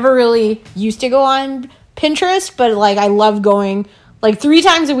pandemic, I never really used to go on Pinterest, but like I love going like 3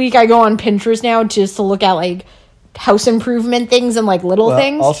 times a week. I go on Pinterest now just to look at like house improvement things and like little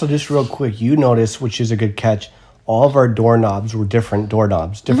things. Also, just real quick, you notice, which is a good catch, all of our doorknobs were different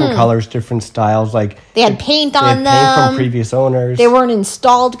doorknobs, different colors, different styles. Like They had paint they on had them. paint from previous owners. They weren't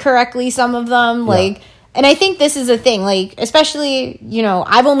installed correctly, some of them. Like, and I think this is a thing, like, especially, you know,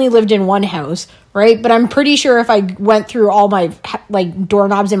 I've only lived in one house, right? But I'm pretty sure if I went through all my, like,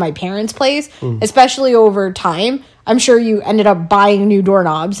 doorknobs in my parents' place, especially over time, I'm sure you ended up buying new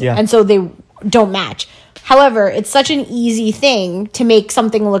doorknobs. Yeah. And so they don't match. However, it's such an easy thing to make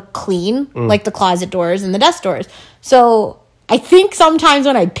something look clean, like the closet doors and the desk doors. So I think sometimes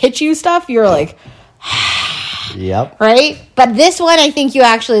when I pitch you stuff, you're like, Yep, right? But this one I think you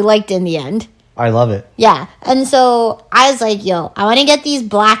actually liked in the end. I love it. Yeah. And so I was like, yo, I want to get these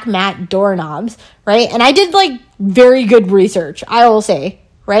black matte doorknobs, right? And I did like very good research, I will say,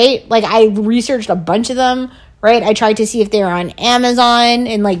 right? Like I researched a bunch of them, right? I tried to see if they were on Amazon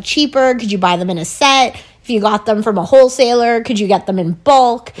and like cheaper. Could you buy them in a set? If you got them from a wholesaler, could you get them in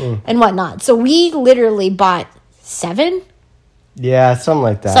bulk and whatnot? So we literally bought 7 Yeah, something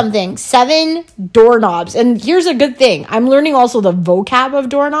like that. 7 doorknobs. And here's a good thing. I'm learning also the vocab of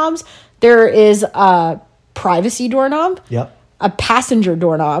doorknobs. There is a privacy doorknob, Yep. a passenger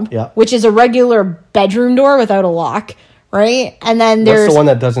doorknob, Yeah. which is a regular bedroom door without a lock, right? And then What's there's the one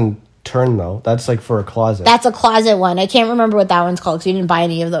that doesn't turn though? That's like for a closet. that's a closet one. I can't remember what that one's called because we didn't buy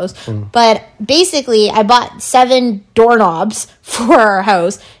any of those. But basically, I bought 7 doorknobs for our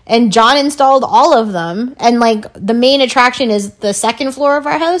house, and John installed all of them. And like the main attraction is the second floor of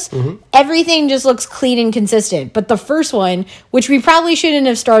our house. Everything just looks clean and consistent. But the first one, which we probably shouldn't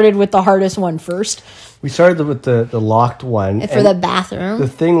have started with the hardest one first, we started with the locked one. for the bathroom. The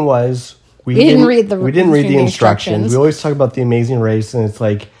thing was, we didn't read the instructions. instructions. We always talk about the Amazing Race, and it's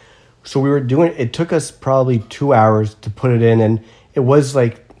like, so we were doing. It took us probably 2 hours to put it in, and it was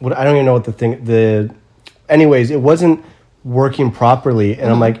like, what I don't even know what anyways, it wasn't working properly,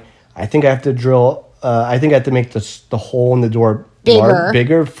 and I'm like, I think I have to drill. I think I have to make the hole in the door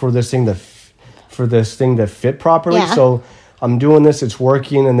bigger for this thing to fit properly. Yeah. So I'm doing this. It's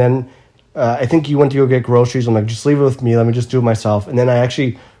working, and then I think you went to go get groceries. I'm like, just leave it with me. Let me just do it myself. And then I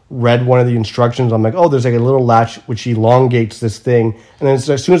actually read one of the instructions. I'm like, oh, there's like a little latch which elongates this thing. And then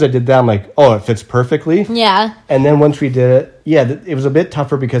as soon as I did that, I'm like, oh, it fits perfectly. Yeah. And then once we did it, it was a bit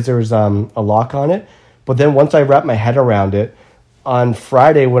tougher because there was a lock on it. But then once I wrapped my head around it, on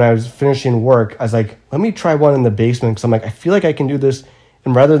Friday when I was finishing work, I was like, let me try one in the basement. Because I'm like, I feel like I can do this.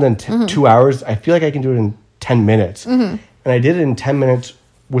 And rather than 2 hours, I feel like I can do it in 10 minutes. And I did it in 10 minutes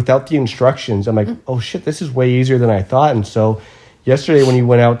without the instructions. I'm like, oh shit, this is way easier than I thought. And so yesterday when you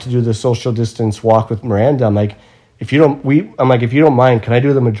went out to do the social distance walk with Miranda, I'm like, if you don't mind, can I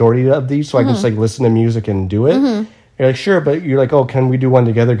do the majority of these so I can just like listen to music and do it? You're like, sure, but you're like, oh, can we do one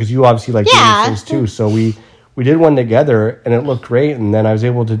together? Because you obviously like doing things too. So we did one together and it looked great. And then I was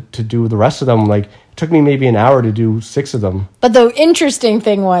able to do the rest of them. Like, it took me maybe an hour to do 6 of them. But the interesting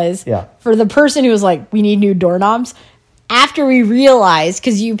thing was, for the person who was like, we need new doorknobs, after we realized,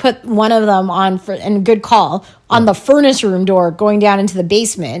 because you put one of them on, and good call, on the furnace room door going down into the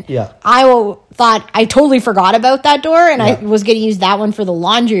basement. Yeah. I thought, I totally forgot about that door, and I was going to use that one for the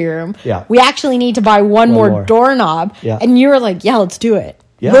laundry room. Yeah. We actually need to buy one more doorknob. Yeah. And you were like, yeah, let's do it.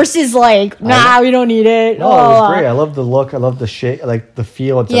 Yeah. Versus like, nah, we don't need it. No, it was great. I love the look. I love the shape, like the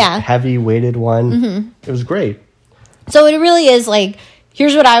feel. It's a heavy weighted one. It was great. So it really is like,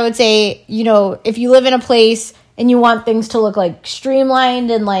 here's what I would say, if you live in a place and you want things to look like streamlined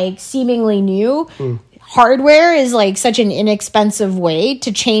and like seemingly new, hardware is like such an inexpensive way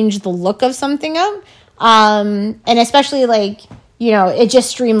to change the look of something up. And especially like, it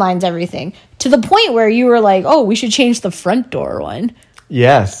just streamlines everything to the point where you were like, oh, we should change the front door one.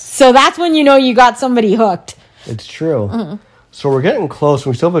 Yes. So that's when you got somebody hooked. It's true. So we're getting close.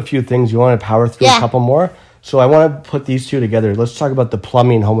 We still have a few things. You want to power through a couple more? So I want to put these two together. Let's talk about the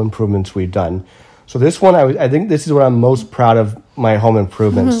plumbing home improvements we've done. So this one, I think this is what I'm most proud of my home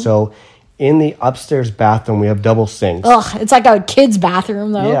improvements. So in the upstairs bathroom, we have double sinks. Ugh, it's like a kid's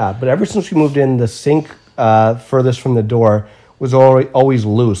bathroom though. Yeah, but ever since we moved in, the sink furthest from the door was always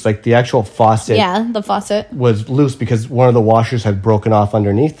loose. Like the actual faucet. Yeah, the faucet was loose because one of the washers had broken off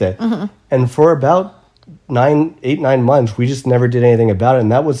underneath it. And for about 8-9 months, we just never did anything about it.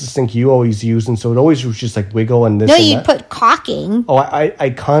 And that was the sink you always used. And so it always was just like wiggle and this No, and you that. put caulking. Oh,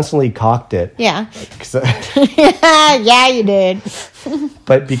 I constantly caulked it. Yeah. 'Cause Yeah, you did.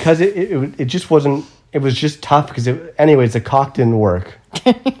 but because it just wasn't, it was just tough because anyways, the caulk didn't work.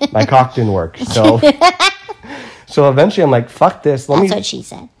 My caulk didn't work. So eventually I'm like, fuck this. That's what she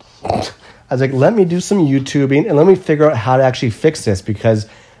said. I was like, let me do some YouTubing and let me figure out how to actually fix this because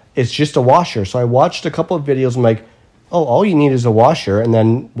it's just a washer. So I watched a couple of videos. I'm like, oh, all you need is a washer and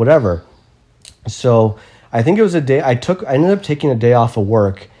then whatever. So I think it was a day I ended up taking a day off of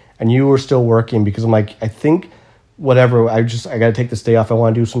work and you were still working because I'm like, I think whatever, I got to take this day off. I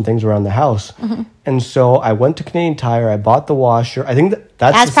want to do some things around the house. And so I went to Canadian Tire. I bought the washer. I think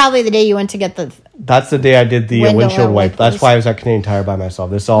that's probably the day you went to get the... That's the day I did the windshield wipe. That's wipers. why I was at Canadian Tire by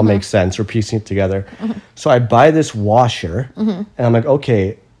myself. This all makes sense. We're piecing it together. So I buy this washer, and I'm like,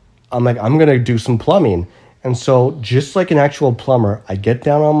 okay. I'm going to do some plumbing. And so just like an actual plumber, I get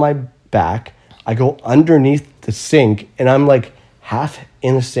down on my back. I go underneath the sink, and I'm like half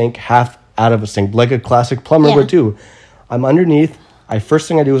in a sink, half out of a sink, like a classic plumber would do. I'm underneath. First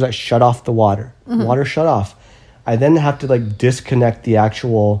thing I do is I shut off the water. Water shut off. I then have to like disconnect the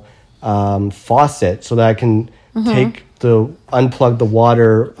actual faucet so that I can unplug the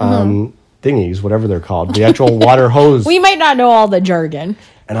water thingies, whatever they're called, the actual water hose. We might not know all the jargon.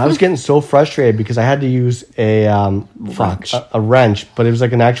 And I was getting so frustrated because I had to use a wrench, but it was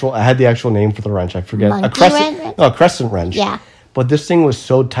like I had the actual name for the wrench. I forget. A crescent wrench. Yeah. But this thing was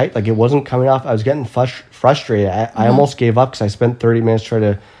so tight, like it wasn't coming off. I was getting frustrated. I almost gave up because I spent 30 minutes trying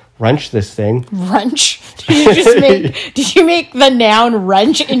to wrench this thing. Wrench? Did you make the noun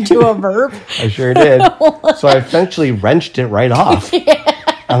wrench into a verb? I sure did. So I eventually wrenched it right off.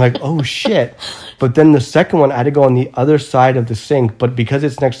 I'm like, oh shit. But then the second one, I had to go on the other side of the sink. But because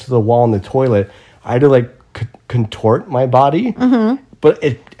it's next to the wall in the toilet, I had to like contort my body. But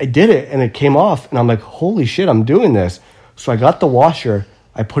I did it and it came off. And I'm like, holy shit, I'm doing this. So I got the washer.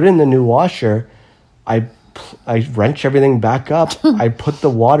 I put in the new washer. I wrench everything back up. I put the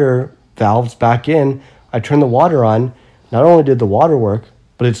water valves back in. I turned the water on. Not only did the water work,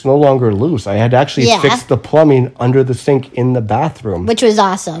 but it's no longer loose. I had actually fixed the plumbing under the sink in the bathroom. Which was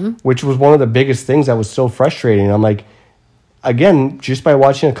awesome. Which was one of the biggest things that was so frustrating. I'm like, again, just by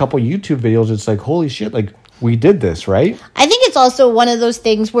watching a couple YouTube videos, it's like, holy shit, like, we did this, right? I think it's also one of those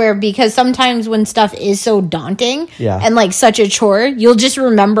things where, because sometimes when stuff is so daunting and like such a chore, you'll just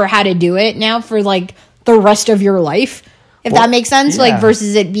remember how to do it now for like the rest of your life, if that makes sense. Like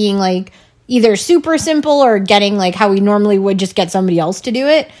versus it being like, either super simple or getting like how we normally would just get somebody else to do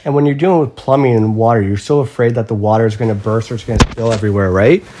it. And when you're dealing with plumbing and water, you're so afraid that the water is going to burst or it's going to spill everywhere,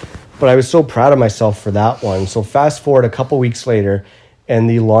 right? But I was so proud of myself for that one. So fast forward a couple weeks later, and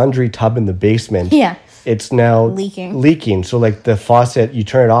the laundry tub in the basement, Yeah. it's now Leaking. So like the faucet, you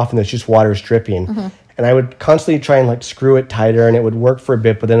turn it off and there's just water dripping. And I would constantly try and like screw it tighter, and it would work for a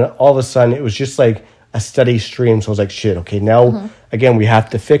bit. But then all of a sudden, it was just like a steady stream. So I was like, shit, okay, now again, we have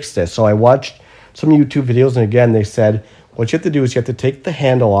to fix this. So I watched some YouTube videos, and again, they said, what you have to do is you have to take the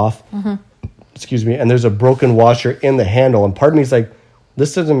handle off, excuse me, and there's a broken washer in the handle. And part of me is like,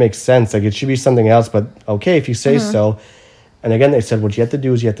 this doesn't make sense. Like, it should be something else, but okay, if you say so. And again, they said, what you have to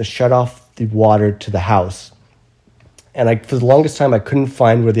do is you have to shut off the water to the house. And for the longest time, I couldn't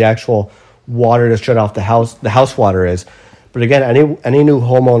find where the actual water to shut off the house water is. But again, any new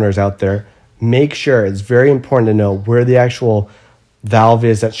homeowners out there, make sure, it's very important to know where the actual valve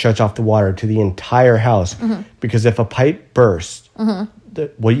is that shuts off the water to the entire house. Because if a pipe bursts,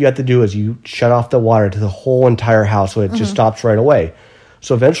 what you have to do is you shut off the water to the whole entire house, so it just stops right away.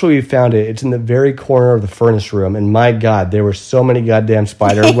 So eventually we found it. It's in the very corner of the furnace room. And my God, there were so many goddamn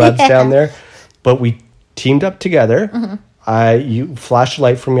spider webs down there. But we teamed up together. You flashed a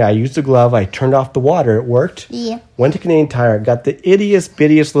light for me. I used the glove. I turned off the water. It worked. Yeah. Went to Canadian Tire. Got the ittiest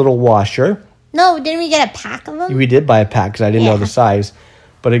bittiest little washer. No, didn't we get a pack of them? We did buy a pack because I didn't know the size.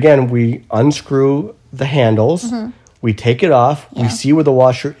 But again, we unscrew the handles. We take it off. We see where the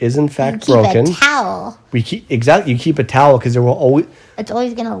washer is in fact broken. Keep a towel. You keep a towel because there will always. It's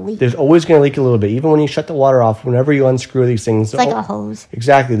always going to leak. There's always going to leak a little bit. Even when you shut the water off, whenever you unscrew these things. It's like a hose.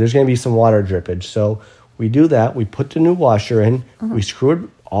 Exactly. There's going to be some water drippage. So we do that. We put the new washer in. We screw it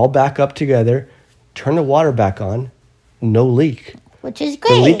all back up together. Turn the water back on. No leak. Which is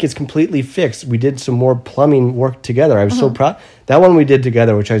great. The leak is completely fixed. We did some more plumbing work together. I was so proud. That one we did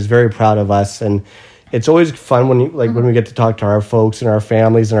together, which I was very proud of us. And it's always fun when when we get to talk to our folks and our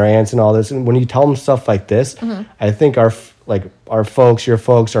families and our aunts and all this. And when you tell them stuff like this, I think our folks, your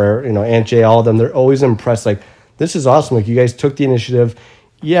folks, our Aunt Jay, all of them, they're always impressed. Like, this is awesome. Like, you guys took the initiative.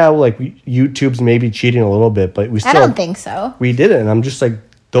 Yeah, like YouTube's maybe cheating a little bit, but we still. I don't think so. We did it, and I'm just like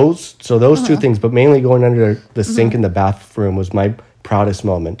those two things, but mainly going under the sink in the bathroom was my proudest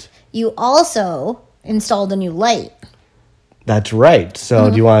moment. You also installed a new light. That's right.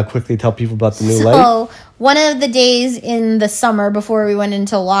 So do you want to quickly tell people about the new light? So one of the days in the summer before we went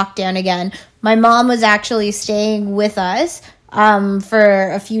into lockdown again, my mom was actually staying with us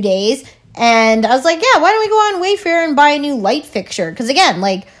for a few days. And I was like, yeah, why don't we go on Wayfair and buy a new light fixture? Because again,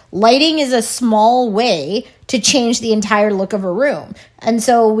 like, lighting is a small way to change the entire look of a room. And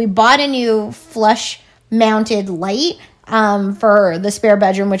so we bought a new flush mounted light for the spare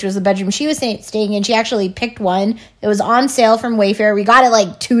bedroom, which was the bedroom she was staying in. She actually picked one. It was on sale from Wayfair. We got it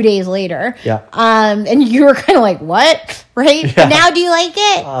like 2 days later. Yeah. And you were kind of like, what? Right? Yeah. But now do you like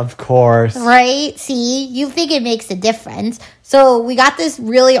it? Of course. Right? See, you think it makes a difference. So we got this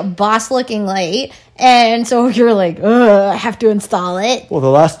really boss-looking light, and so you're like, ugh, I have to install it. Well, the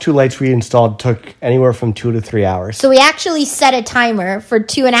last two lights we installed took anywhere from 2 to 3 hours. So we actually set a timer for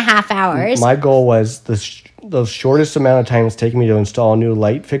 2.5 hours. My goal was the shortest amount of time it's taking me to install a new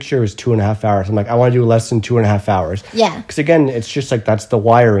light fixture is 2.5 hours. I'm like, I want to do less than 2.5 hours. Yeah. Because again, it's just like that's the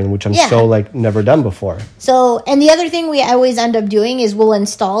wiring, which I'm so like never done before. So, and the other thing we always end up doing is we'll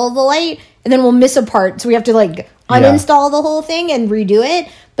install the light and then we'll miss a part. So we have to like uninstall the whole thing and redo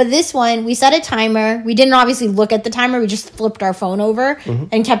it. But this one, we set a timer. We didn't obviously look at the timer. We just flipped our phone over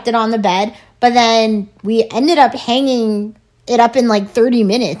and kept it on the bed. But then we ended up hanging it up in like 30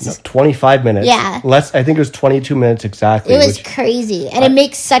 minutes. 25 minutes. Yeah. I think it was 22 minutes exactly. It was crazy. And it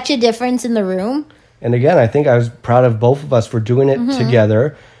makes such a difference in the room. And again, I think I was proud of both of us for doing it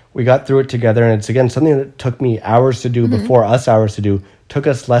together. We got through it together. And it's, again, something that took me hours to do before us hours to do. Took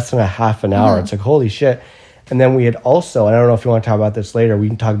us less than a half an hour. It's like, holy shit. And then we had also, and I don't know if you want to talk about this later. We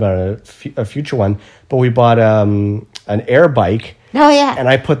can talk about a future one. But we bought an air bike. Oh, yeah. And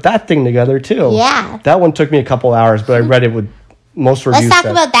I put that thing together, too. Yeah. That one took me a couple hours, but I read it with most reviews. Let's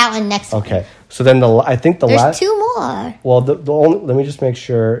talk about that one next week. Okay. So then I think There's last... two more. Well, the only... Let me just make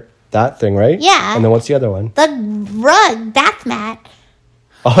sure. That thing, right? Yeah. And then what's the other one? The rug, bath mat.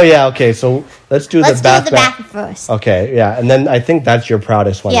 Oh, yeah. Okay. So let's do the bath mat. First. Okay. Yeah. And then I think that's your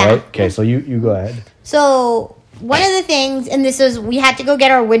proudest one, Yeah. right? Okay. So you go ahead. So one of the things, and this is, we had to go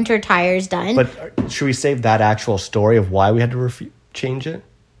get our winter tires done. But should we save that actual story of why we had to change it?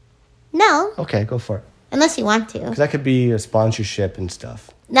 No, Okay. Go for it. unless you want to. Because that could be a sponsorship and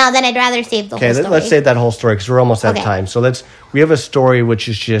stuff. No, then I'd rather save the Okay. whole story. Let's save that whole story because we're almost out of Okay. time. So we have a story which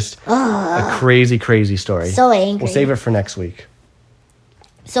is just a crazy, crazy story. So angry. We'll save it for next week.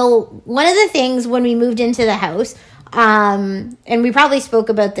 So one of the things when we moved into the house, and we probably spoke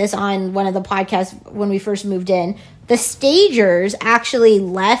about this on one of the podcasts when we first moved in, the stagers actually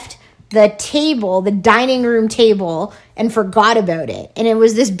left the table, the dining room table, and forgot about it. And it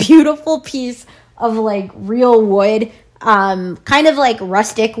was this beautiful piece of like real wood, kind of like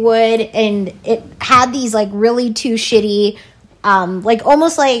rustic wood, and it had these like really two shitty, like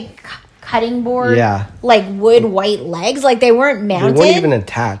almost like cutting board, like wood white legs, like they weren't mounted. They weren't even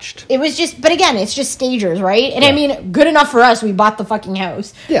attached. It was just, but again, it's just stagers, right? And I mean, good enough for us. We bought the fucking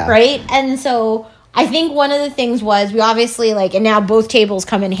house, right? And so I think one of the things was we obviously like, and now both tables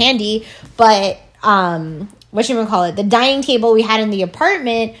come in handy, but whatchamacallit, the dining table we had in the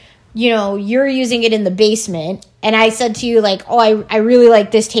apartment, you know, you're using it in the basement. And I said to you, like, oh, I really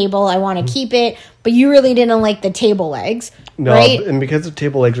like this table. I want to keep it. But you really didn't like the table legs, right? And because the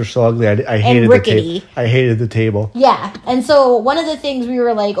table legs were so ugly, I hated the table. I hated the table. Yeah. And so one of the things we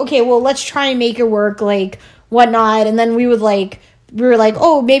were like, okay, well, let's try and make it work, like, whatnot. And then we were like,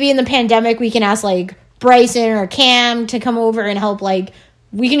 oh, maybe in the pandemic we can ask, like, Bryson or Cam to come over and help, like,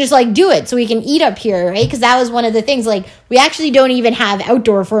 we can just like do it so we can eat up here, right? Because that was one of the things, like, we actually don't even have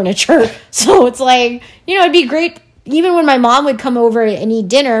outdoor furniture. So it's like, you know, it'd be great. Even when my mom would come over and eat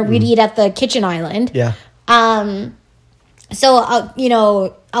dinner, we'd eat at the kitchen island. Yeah. So,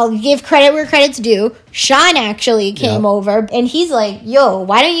 I'll give credit where credit's due. Sean actually came over, and he's like, yo,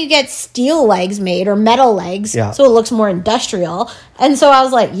 why don't you get steel legs made or metal legs so it looks more industrial? And so I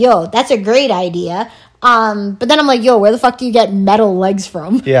was like, yo, that's a great idea. But then I'm like, yo, where the fuck do you get metal legs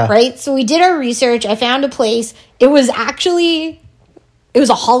from? Yeah. Right? So we did our research. I found a place. It was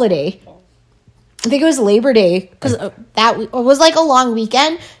a holiday. I think it was Labor Day, because that was like a long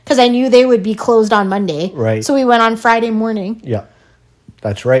weekend, because I knew they would be closed on Monday. Right. So we went on Friday morning. Yeah.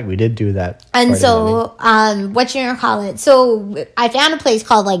 That's right. We did do that. And so, what you gonna call it? So I found a place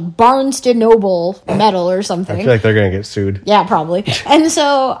called like Barnes & Noble Metal or something. I feel like they're gonna get sued. Yeah, probably. And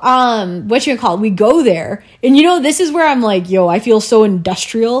so, what you gonna call it? We go there, and you know, this is where I'm like, yo, I feel so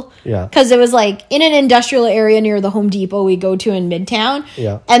industrial. Yeah. Because it was like in an industrial area near the Home Depot we go to in Midtown.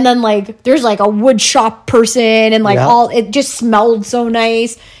 Yeah. And then like there's like a wood shop person, and like it just smelled so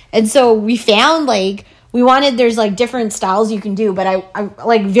nice. And so we found like, there's like different styles you can do, but I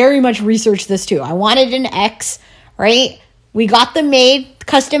like very much researched this too. I wanted an X, right? We got them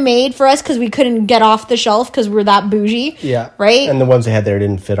custom made for us because we couldn't get off the shelf because we're that bougie. Yeah. Right? And the ones they had there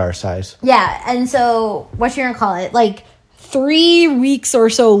didn't fit our size. Yeah. And so, what you're going to call it? Like 3 weeks or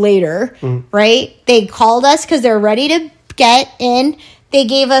so later, right? They called us because they're ready to get in. They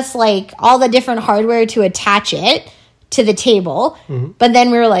gave us like all the different hardware to attach it to the table. But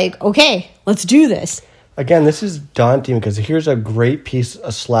then we were like, okay, let's do this. Again, this is daunting because here's a great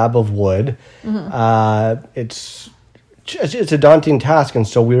a slab of wood. It's a daunting task, and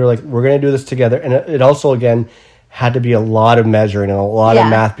so we were like, we're going to do this together. And it also, again, had to be a lot of measuring and a lot of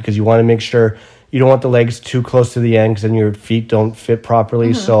math, because you want to make sure you don't want the legs too close to the end, because then your feet don't fit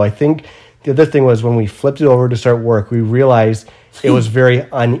properly. So I think the other thing was when we flipped it over to start work, we realized it was very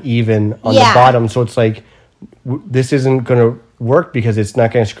uneven on the bottom. So it's like, this isn't going to work because it's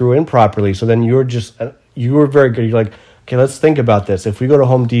not going to screw in properly. So then you were very good. You're like, okay, let's think about this. If we go to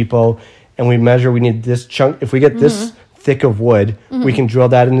Home Depot and we measure, we need this chunk. If we get this thick of wood, we can drill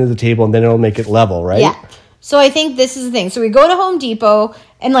that into the table, and then it'll make it level, right? Yeah. So I think this is the thing. So we go to Home Depot,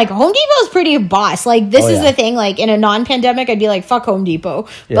 and like Home Depot is pretty boss. Like this is the thing. Like in a non-pandemic, I'd be like, fuck Home Depot.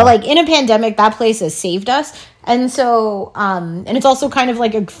 Yeah. But like in a pandemic, that place has saved us. And so, and it's also kind of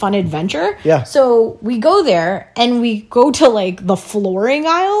like a fun adventure. Yeah. So we go there, and we go to like the flooring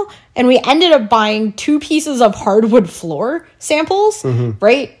aisle, and we ended up buying 2 pieces of hardwood floor samples,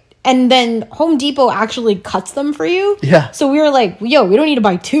 right? And then Home Depot actually cuts them for you. Yeah. So we were like, yo, we don't need to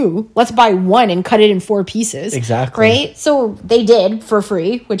buy 2. Let's buy 1 and cut it in 4 pieces. Exactly. Right? So they did for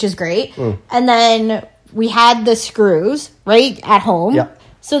free, which is great. And then we had the screws, right, at home. Yeah.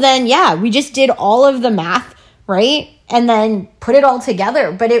 So then, we just did all of the math, right? And then put it all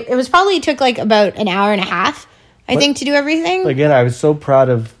together. But it was probably took like about an hour and a half, I think, to do everything. Again, I was so proud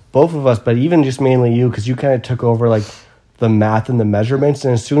of both of us, but even just mainly you, because you kind of took over like the math and the measurements.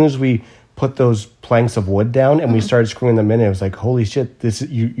 And as soon as we put those planks of wood down and we started screwing them in, it was like, holy shit,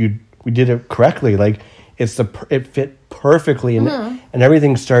 we did it correctly. Like it fit perfectly, and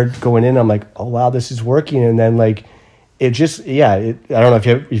everything started going in. I'm like, oh wow, this is working. And then like it just I don't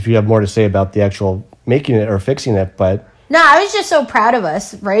know if you have more to say about the actual making it or fixing it, but No, I was just so proud of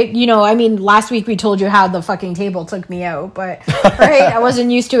us, right? You know, I mean, last week we told you how the fucking table took me out, but right, I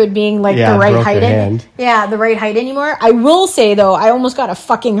wasn't used to it being like Yeah, the right broke your height. hand. Yeah, the right height anymore. I will say though, I almost got a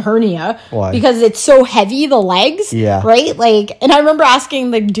fucking hernia. Why? Because it's so heavy, the legs. Yeah. Right? Like, and I remember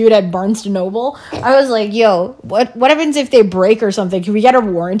asking the dude at Barnes & Noble, I was like, yo, what happens if they break or something? Can we get a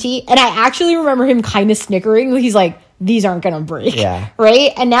warranty? And I actually remember him kind of snickering. He's like, these aren't gonna break. Yeah.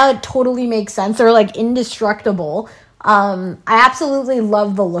 Right? And now it totally makes sense. They're like indestructible. I absolutely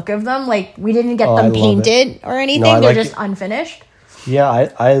love the look of them. Like, we didn't get Oh, I them love painted or anything. I They're like just it. unfinished. Yeah,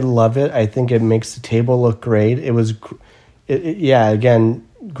 I love it. I think it makes the table look great. It was, yeah, again,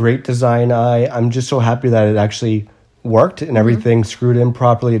 great design eye. I'm just so happy that it actually worked and everything screwed in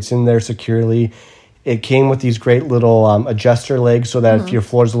properly. It's in there securely. It came with these great little adjuster legs so that if your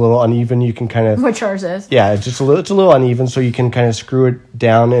floor's a little uneven, you can kind of... Which ours is. Yeah, it's a little uneven, so you can kind of screw it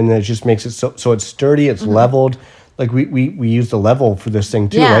down, and it just makes it so it's sturdy, it's leveled. Like, we used a level for this thing,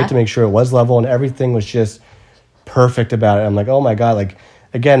 too, Yeah. right? To make sure it was level, and everything was just perfect about it. I'm like, oh, my God. Like,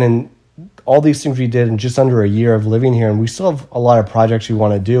 again, and all these things we did in just under a year of living here, and we still have a lot of projects we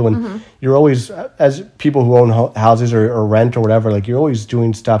want to do. And you're always, as people who own houses or rent or whatever, like, you're always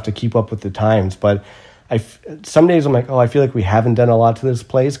doing stuff to keep up with the times. But some days I'm like, oh, I feel like we haven't done a lot to this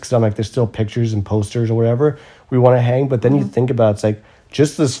place because I'm like, there's still pictures and posters or whatever we want to hang. But then you think about it, it's like,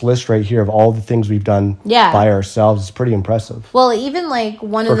 just this list right here of all the things we've done by ourselves is pretty impressive. Well, even like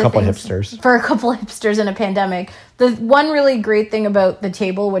one of the things... For a couple hipsters in a pandemic. The one really great thing about the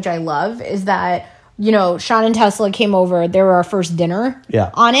table, which I love, is that, you know, Sean and Tesla came over. They were our first dinner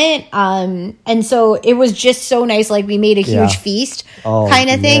on it. And so it was just so nice. Like, we made a huge feast kind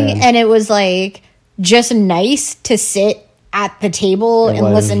of thing. man. And it was like just nice to sit at the table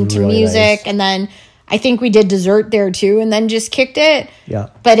and listen to really music. nice. And then I think we did dessert there too, and then just kicked it. Yeah.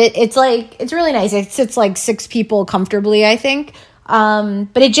 But it's like, it's really nice. It sits like 6 people comfortably, I think.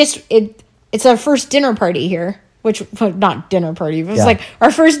 But it's our first dinner party here, which, not dinner party, but it was like our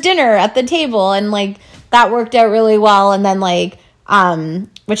first dinner at the table. And like, that worked out really well. And then like,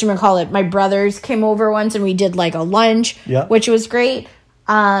 whatchamacallit, my brothers came over once and we did like a lunch, which was great.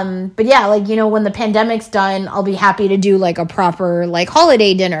 But yeah, like, you know, when the pandemic's done, I'll be happy to do like a proper like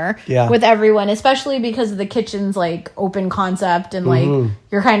holiday dinner with everyone, especially because the kitchen's like open concept and like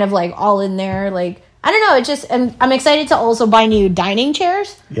you're kind of like all in there. Like, I don't know, it just, and I'm excited to also buy new dining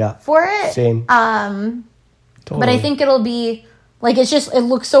chairs for it. Same. But I think it'll be like, it's just, it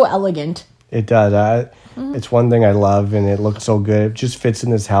looks so elegant. It does. It's one thing I love, and it looks so good. It just fits in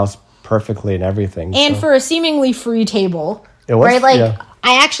this house perfectly and everything. And for a seemingly free table, it was, right? Like,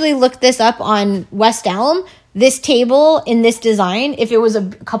 I actually looked this up on West Elm. This table in this design, if it was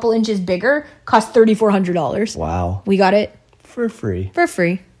a couple inches bigger, cost $3,400. Wow. We got it for free. For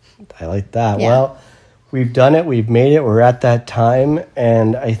free. I like that. Yeah. Well, we've done it. We've made it. We're at that time,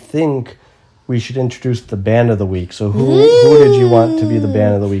 and I think we should introduce the band of the week. So who did you want to be the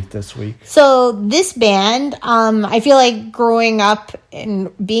band of the week this week? So this band, I feel like growing up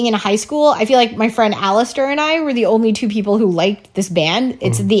and being in high school, I feel like my friend Alistair and I were the only 2 people who liked this band.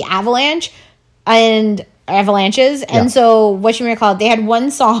 It's the Avalanches. And so whatchamacallit, they had one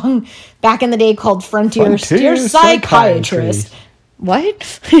song back in the day called Frontier Psychiatrist.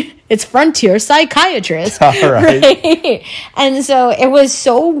 What? It's Frontier Psychiatrist. All right. And so it was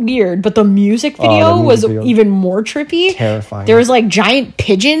so weird, but the music video was even more trippy. Terrifying. There was like giant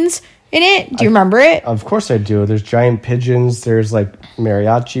pigeons in it. Do you remember it? Of course I do. There's giant pigeons. There's like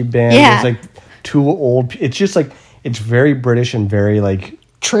mariachi band. Yeah. There's like 2 old... It's just like... It's very British and very like...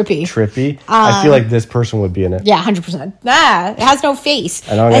 Trippy. I feel like this person would be in it. Yeah, 100%. It has no face.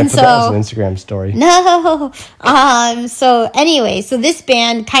 I know, I'm going to put that as an Instagram story. No. So anyway, so this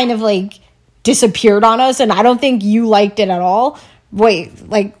band kind of like disappeared on us, and I don't think you liked it at all. Wait,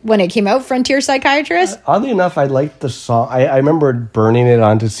 like when it came out, Frontier Psychiatrist? Oddly enough, I liked the song. I remember burning it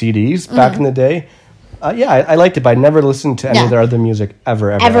onto CDs back in the day. I liked it, but I never listened to any of their other music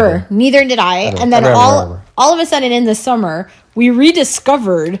ever. Neither did I. And then all of a sudden in the summer, we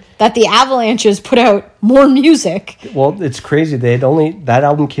rediscovered that the Avalanches put out more music. Well, it's crazy. That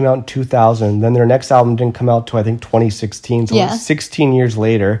album came out in 2000. Then their next album didn't come out till I think 2016. So it was 16 years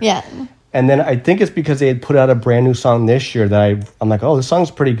later. Yeah. And then I think it's because they had put out a brand new song this year that I'm like, oh, this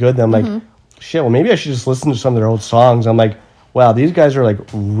song's pretty good. Then I'm like, shit, well, maybe I should just listen to some of their old songs. I'm like, wow, these guys are like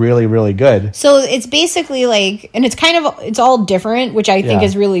really, really good. So it's basically like, and it's all different, which I think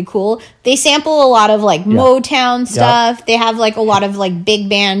is really cool. They sample a lot of like Motown stuff. Yeah. They have like a lot of like big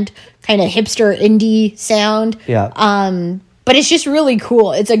band kind of hipster indie sound. Yeah. But it's just really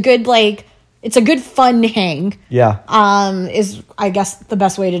cool. It's a good like it's a good fun hang. Yeah. Is I guess the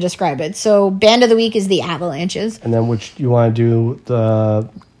best way to describe it. So band of the week is the Avalanches. And then which you want to do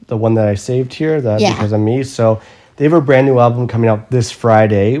the one that I saved here, Because of Me. So they have a brand new album coming out this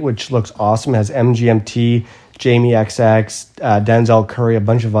Friday, which looks awesome. It has MGMT, Jamie XX, Denzel Curry, a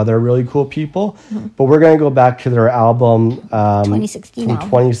bunch of other really cool people. Mm-hmm. But we're going to go back to their album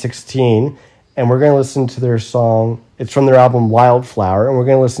 2016, and we're going to listen to their song. It's from their album Wildflower, and we're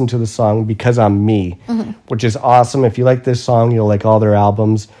going to listen to the song Because I'm Me, which is awesome. If you like this song, you'll like all their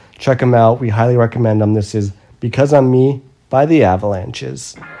albums. Check them out. We highly recommend them. This is Because I'm Me by the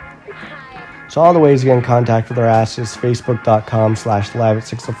Avalanches. So all the ways to get in contact with our ass is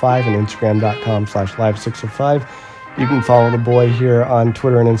facebook.com/live@605 and instagram.com/live605. You can follow the boy here on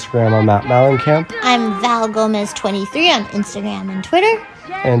Twitter and Instagram. I'm Matt Malencamp. I'm Val Gomez 23 on Instagram and Twitter.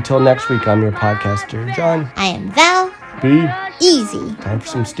 And until next week, I'm your podcaster, John. I am Val. Be easy. Time for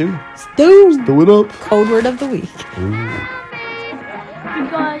some stew. Stew. Stew it up. Code word of the week. Ooh.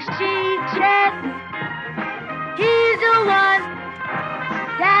 Because she said he's the one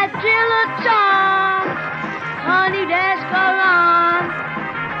that drill a song, honey, that's go on.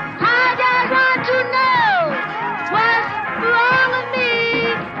 I just want to know what's wrong with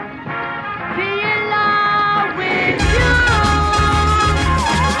me, being in love with you.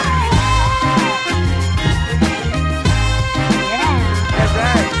 Yeah, that's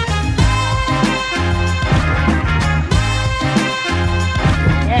right.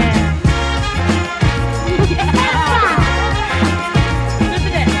 Yeah.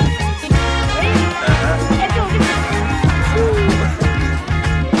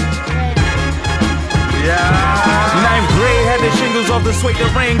 Off the suede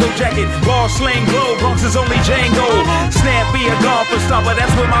Durango jacket, ball sling glow, Bronx is only Django. Snap be a golfer stopper,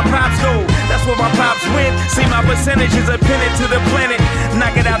 that's where my pops go. That's where my pops win. See my percentages are pinned to the planet.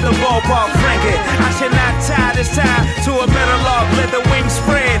 Knock it out the ballpark, frank it. I should not tie this tie to a metal log. Let the wings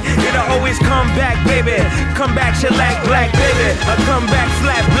spread. It'll always come back, baby. Come back, shellac, black, baby. A come back,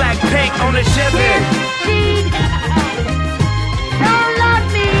 flat, black paint on the Chevy. She don't love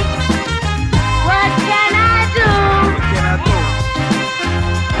me. What can I do? What can I do?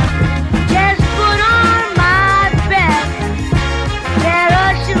 Just put on my best pair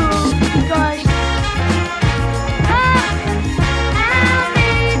of shoes, because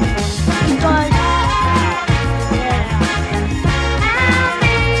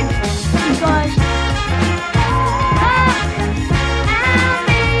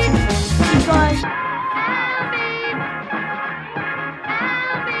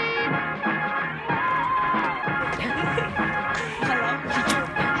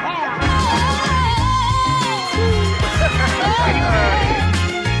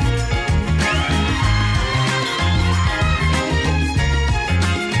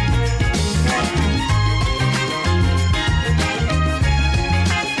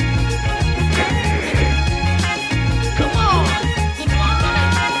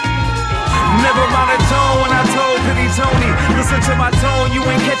Tony, listen to my tone, you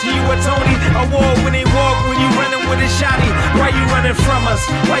ain't catching you a Tony. Award-winning walk when you running with a shotty. Why you running from us?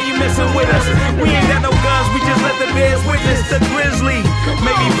 Why you messing with us? We ain't got no guns, we just let the bears witness. The grizzly,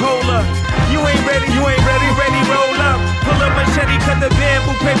 maybe polar. You ain't ready, ready, roll up. Pull up machete, cut the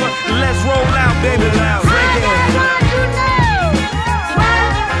bamboo paper. Let's roll out, baby, loud. Frank it.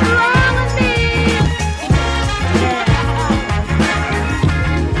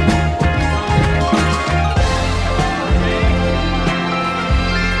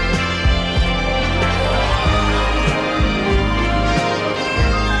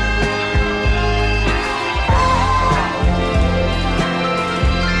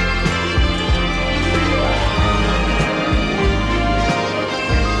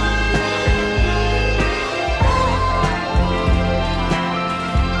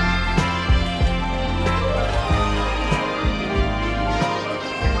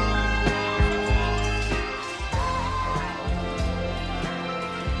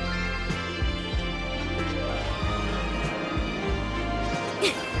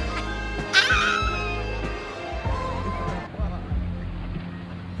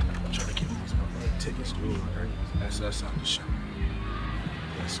 That's on the show.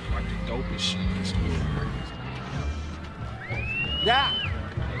 That's like the dopest shit. It's good. Yeah.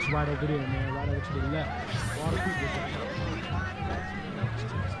 It's right over there, man. Right over to the left. All the people right.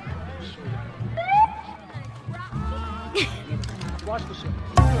 Watch the show.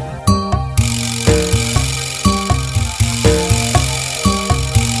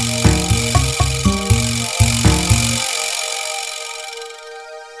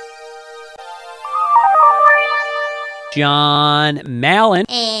 John Mallon,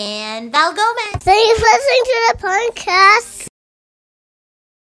 and Val Gomez. Thanks for listening to the podcast.